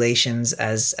populations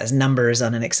as numbers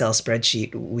on an Excel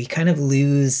spreadsheet, we kind of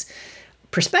lose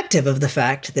perspective of the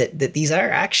fact that these are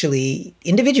actually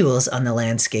individuals on the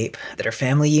landscape that are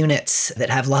family units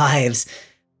that have lives.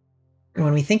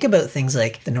 When we think about things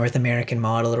like the North American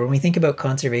model, or when we think about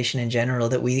conservation in general,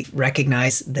 that we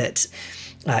recognize that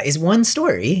is one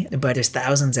story, but there's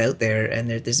thousands out there, and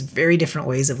there's very different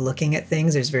ways of looking at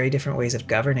things. There's very different ways of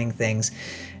governing things.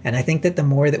 And I think that the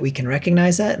more that we can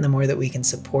recognize that, and the more that we can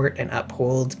support and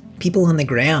uphold people on the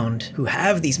ground who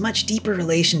have these much deeper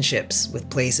relationships with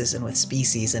places and with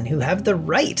species, and who have the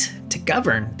right to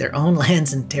govern their own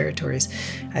lands and territories,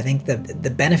 I think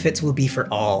the benefits will be for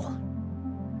all.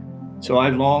 So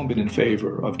I've long been in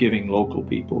favor of giving local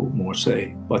people more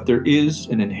say, but there is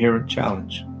an inherent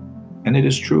challenge, and it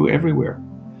is true everywhere.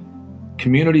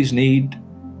 Communities need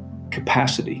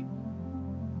capacity.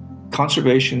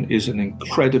 Conservation is an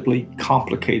incredibly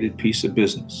complicated piece of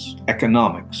business.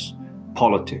 Economics,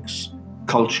 politics,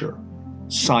 culture,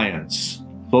 science,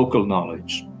 local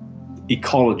knowledge,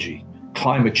 ecology,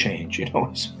 climate change,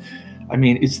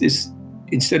 it's this.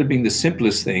 Instead of being the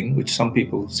simplest thing, which some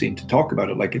people seem to talk about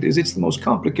it like it is, it's the most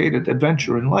complicated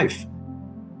adventure in life.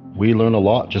 We learn a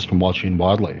lot just from watching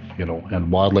wildlife, and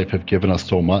wildlife have given us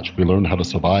so much. We learn how to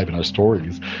survive in our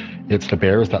stories. It's the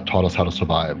bears that taught us how to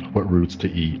survive, what roots to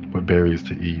eat, what berries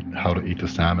to eat, how to eat the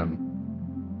salmon.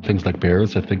 Things like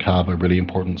bears, I think, have a really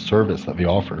important service that they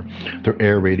offer. They're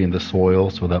aerating the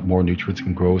soil so that more nutrients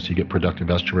can grow, so you get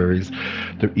productive estuaries.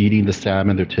 They're eating the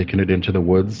salmon, they're taking it into the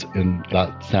woods, and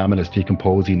that salmon is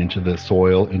decomposing into the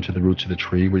soil, into the roots of the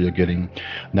tree, where you're getting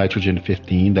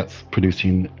nitrogen-15 that's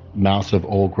producing massive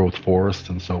old growth forests.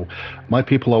 And so my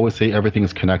people always say everything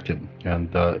is connected, and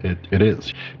it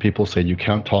is. People say you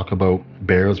can't talk about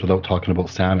bears without talking about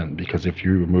salmon, because if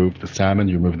you remove the salmon,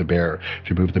 you remove the bear. If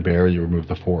you remove the bear, you remove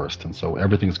the forest. And so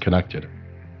everything's connected.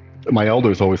 My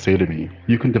elders always say to me,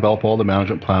 you can develop all the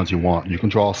management plans you want. You can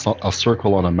draw a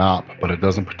circle on a map, but it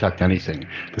doesn't protect anything.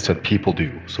 They said people do.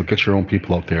 So get your own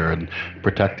people out there and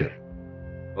protect it.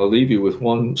 I'll leave you with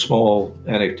one small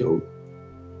anecdote.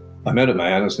 I met a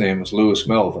man, his name was Lewis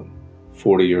Melvin,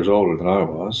 40 years older than I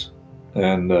was.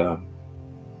 And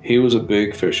he was a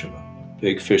big fisherman,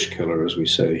 big fish killer, as we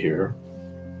say here.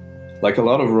 Like a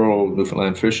lot of rural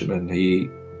Newfoundland fishermen, he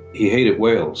hated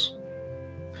whales.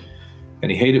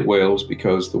 And he hated whales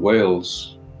because the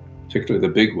whales, particularly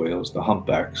the big whales, the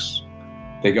humpbacks,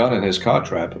 they got in his cod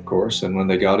trap, of course, and when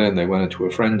they got in, they went into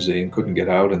a frenzy and couldn't get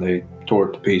out, and they tore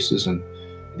it to pieces. And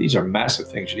these are massive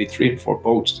things. You need 3 and 4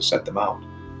 boats to set them out.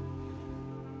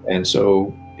 And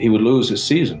so he would lose his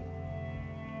season.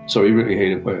 So he really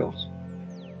hated whales.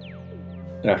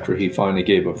 After he finally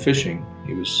gave up fishing,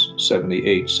 he was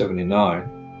 78,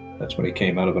 79. That's when he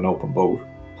came out of an open boat.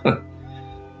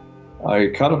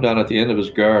 I cut him down at the end of his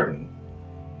garden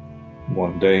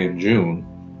one day in June.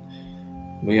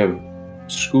 We have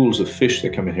schools of fish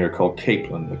that come in here called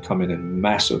capelin that come in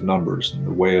massive numbers, and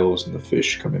the whales and the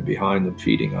fish come in behind them,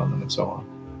 feeding on them and so on.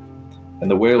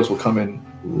 And the whales will come in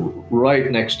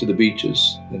right next to the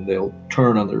beaches, and they'll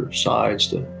turn on their sides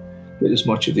to get as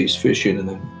much of these fish in and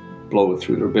then blow it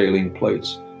through their baleen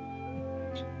plates.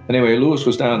 Anyway, Lewis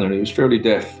was down there, and he was fairly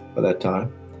deaf by that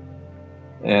time.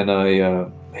 And I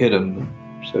hit him and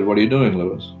said, "What are you doing,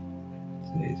 Lewis?"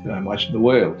 He said, "I'm watching the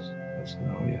whales." I said,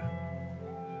 "Oh, yeah."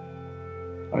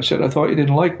 I said, "I thought you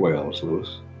didn't like whales,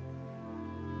 Lewis."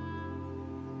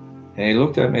 And he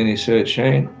looked at me and he said,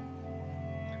 "Shane,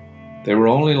 they were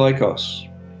only like us.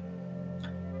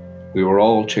 We were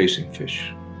all chasing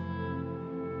fish.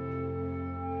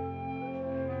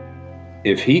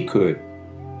 If he could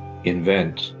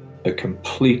invent a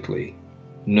completely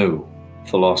new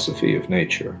philosophy of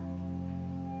nature,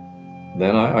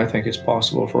 then I think it's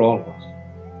possible for all of us."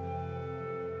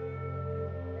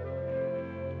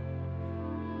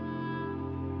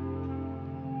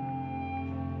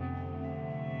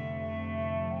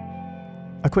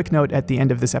 A quick note at the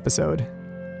end of this episode.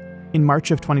 In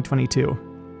March of 2022,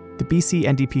 the BC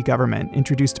NDP government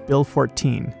introduced Bill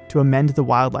 14 to amend the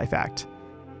Wildlife Act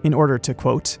in order to,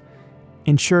 quote,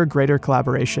 ensure greater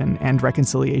collaboration and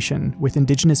reconciliation with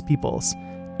Indigenous peoples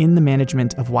in the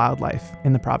management of wildlife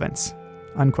in the province,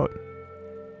 unquote.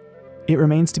 It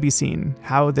remains to be seen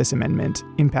how this amendment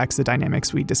impacts the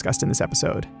dynamics we discussed in this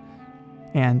episode,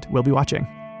 and we'll be watching.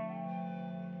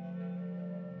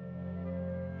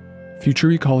 Future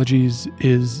Ecologies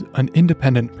is an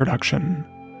independent production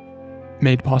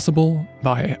made possible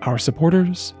by our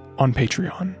supporters on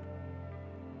Patreon.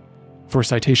 For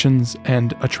citations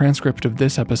and a transcript of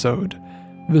this episode,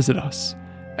 visit us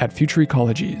at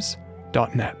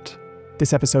futureecologies.net.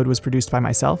 This episode was produced by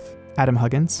myself, Adam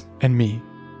Huggins, and me,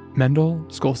 Mendel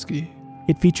Skolsky.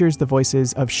 It features the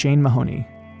voices of Shane Mahoney,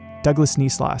 Douglas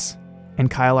Nieslas, and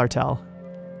Kyle Artell.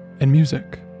 And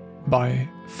music by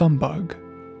Thumbug,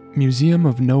 Museum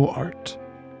of No Art,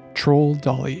 Troll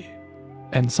Dolly,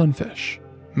 and Sunfish,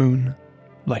 Moon,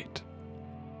 Light.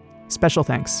 Special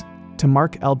thanks to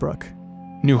Mark Elbrook,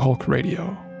 New Hulk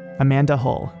Radio, Amanda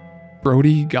Hull,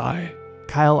 Brody Guy,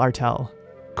 Kyle Artell,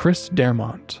 Chris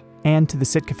Dermont, and to the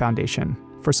Sitka Foundation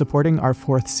for supporting our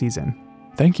 4th season.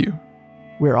 Thank you.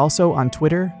 We're also on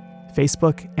Twitter,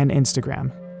 Facebook, and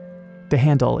Instagram. The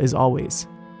handle is always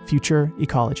Future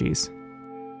Ecologies.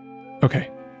 Okay,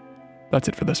 that's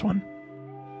it for this one.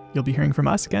 You'll be hearing from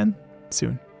us again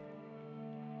soon.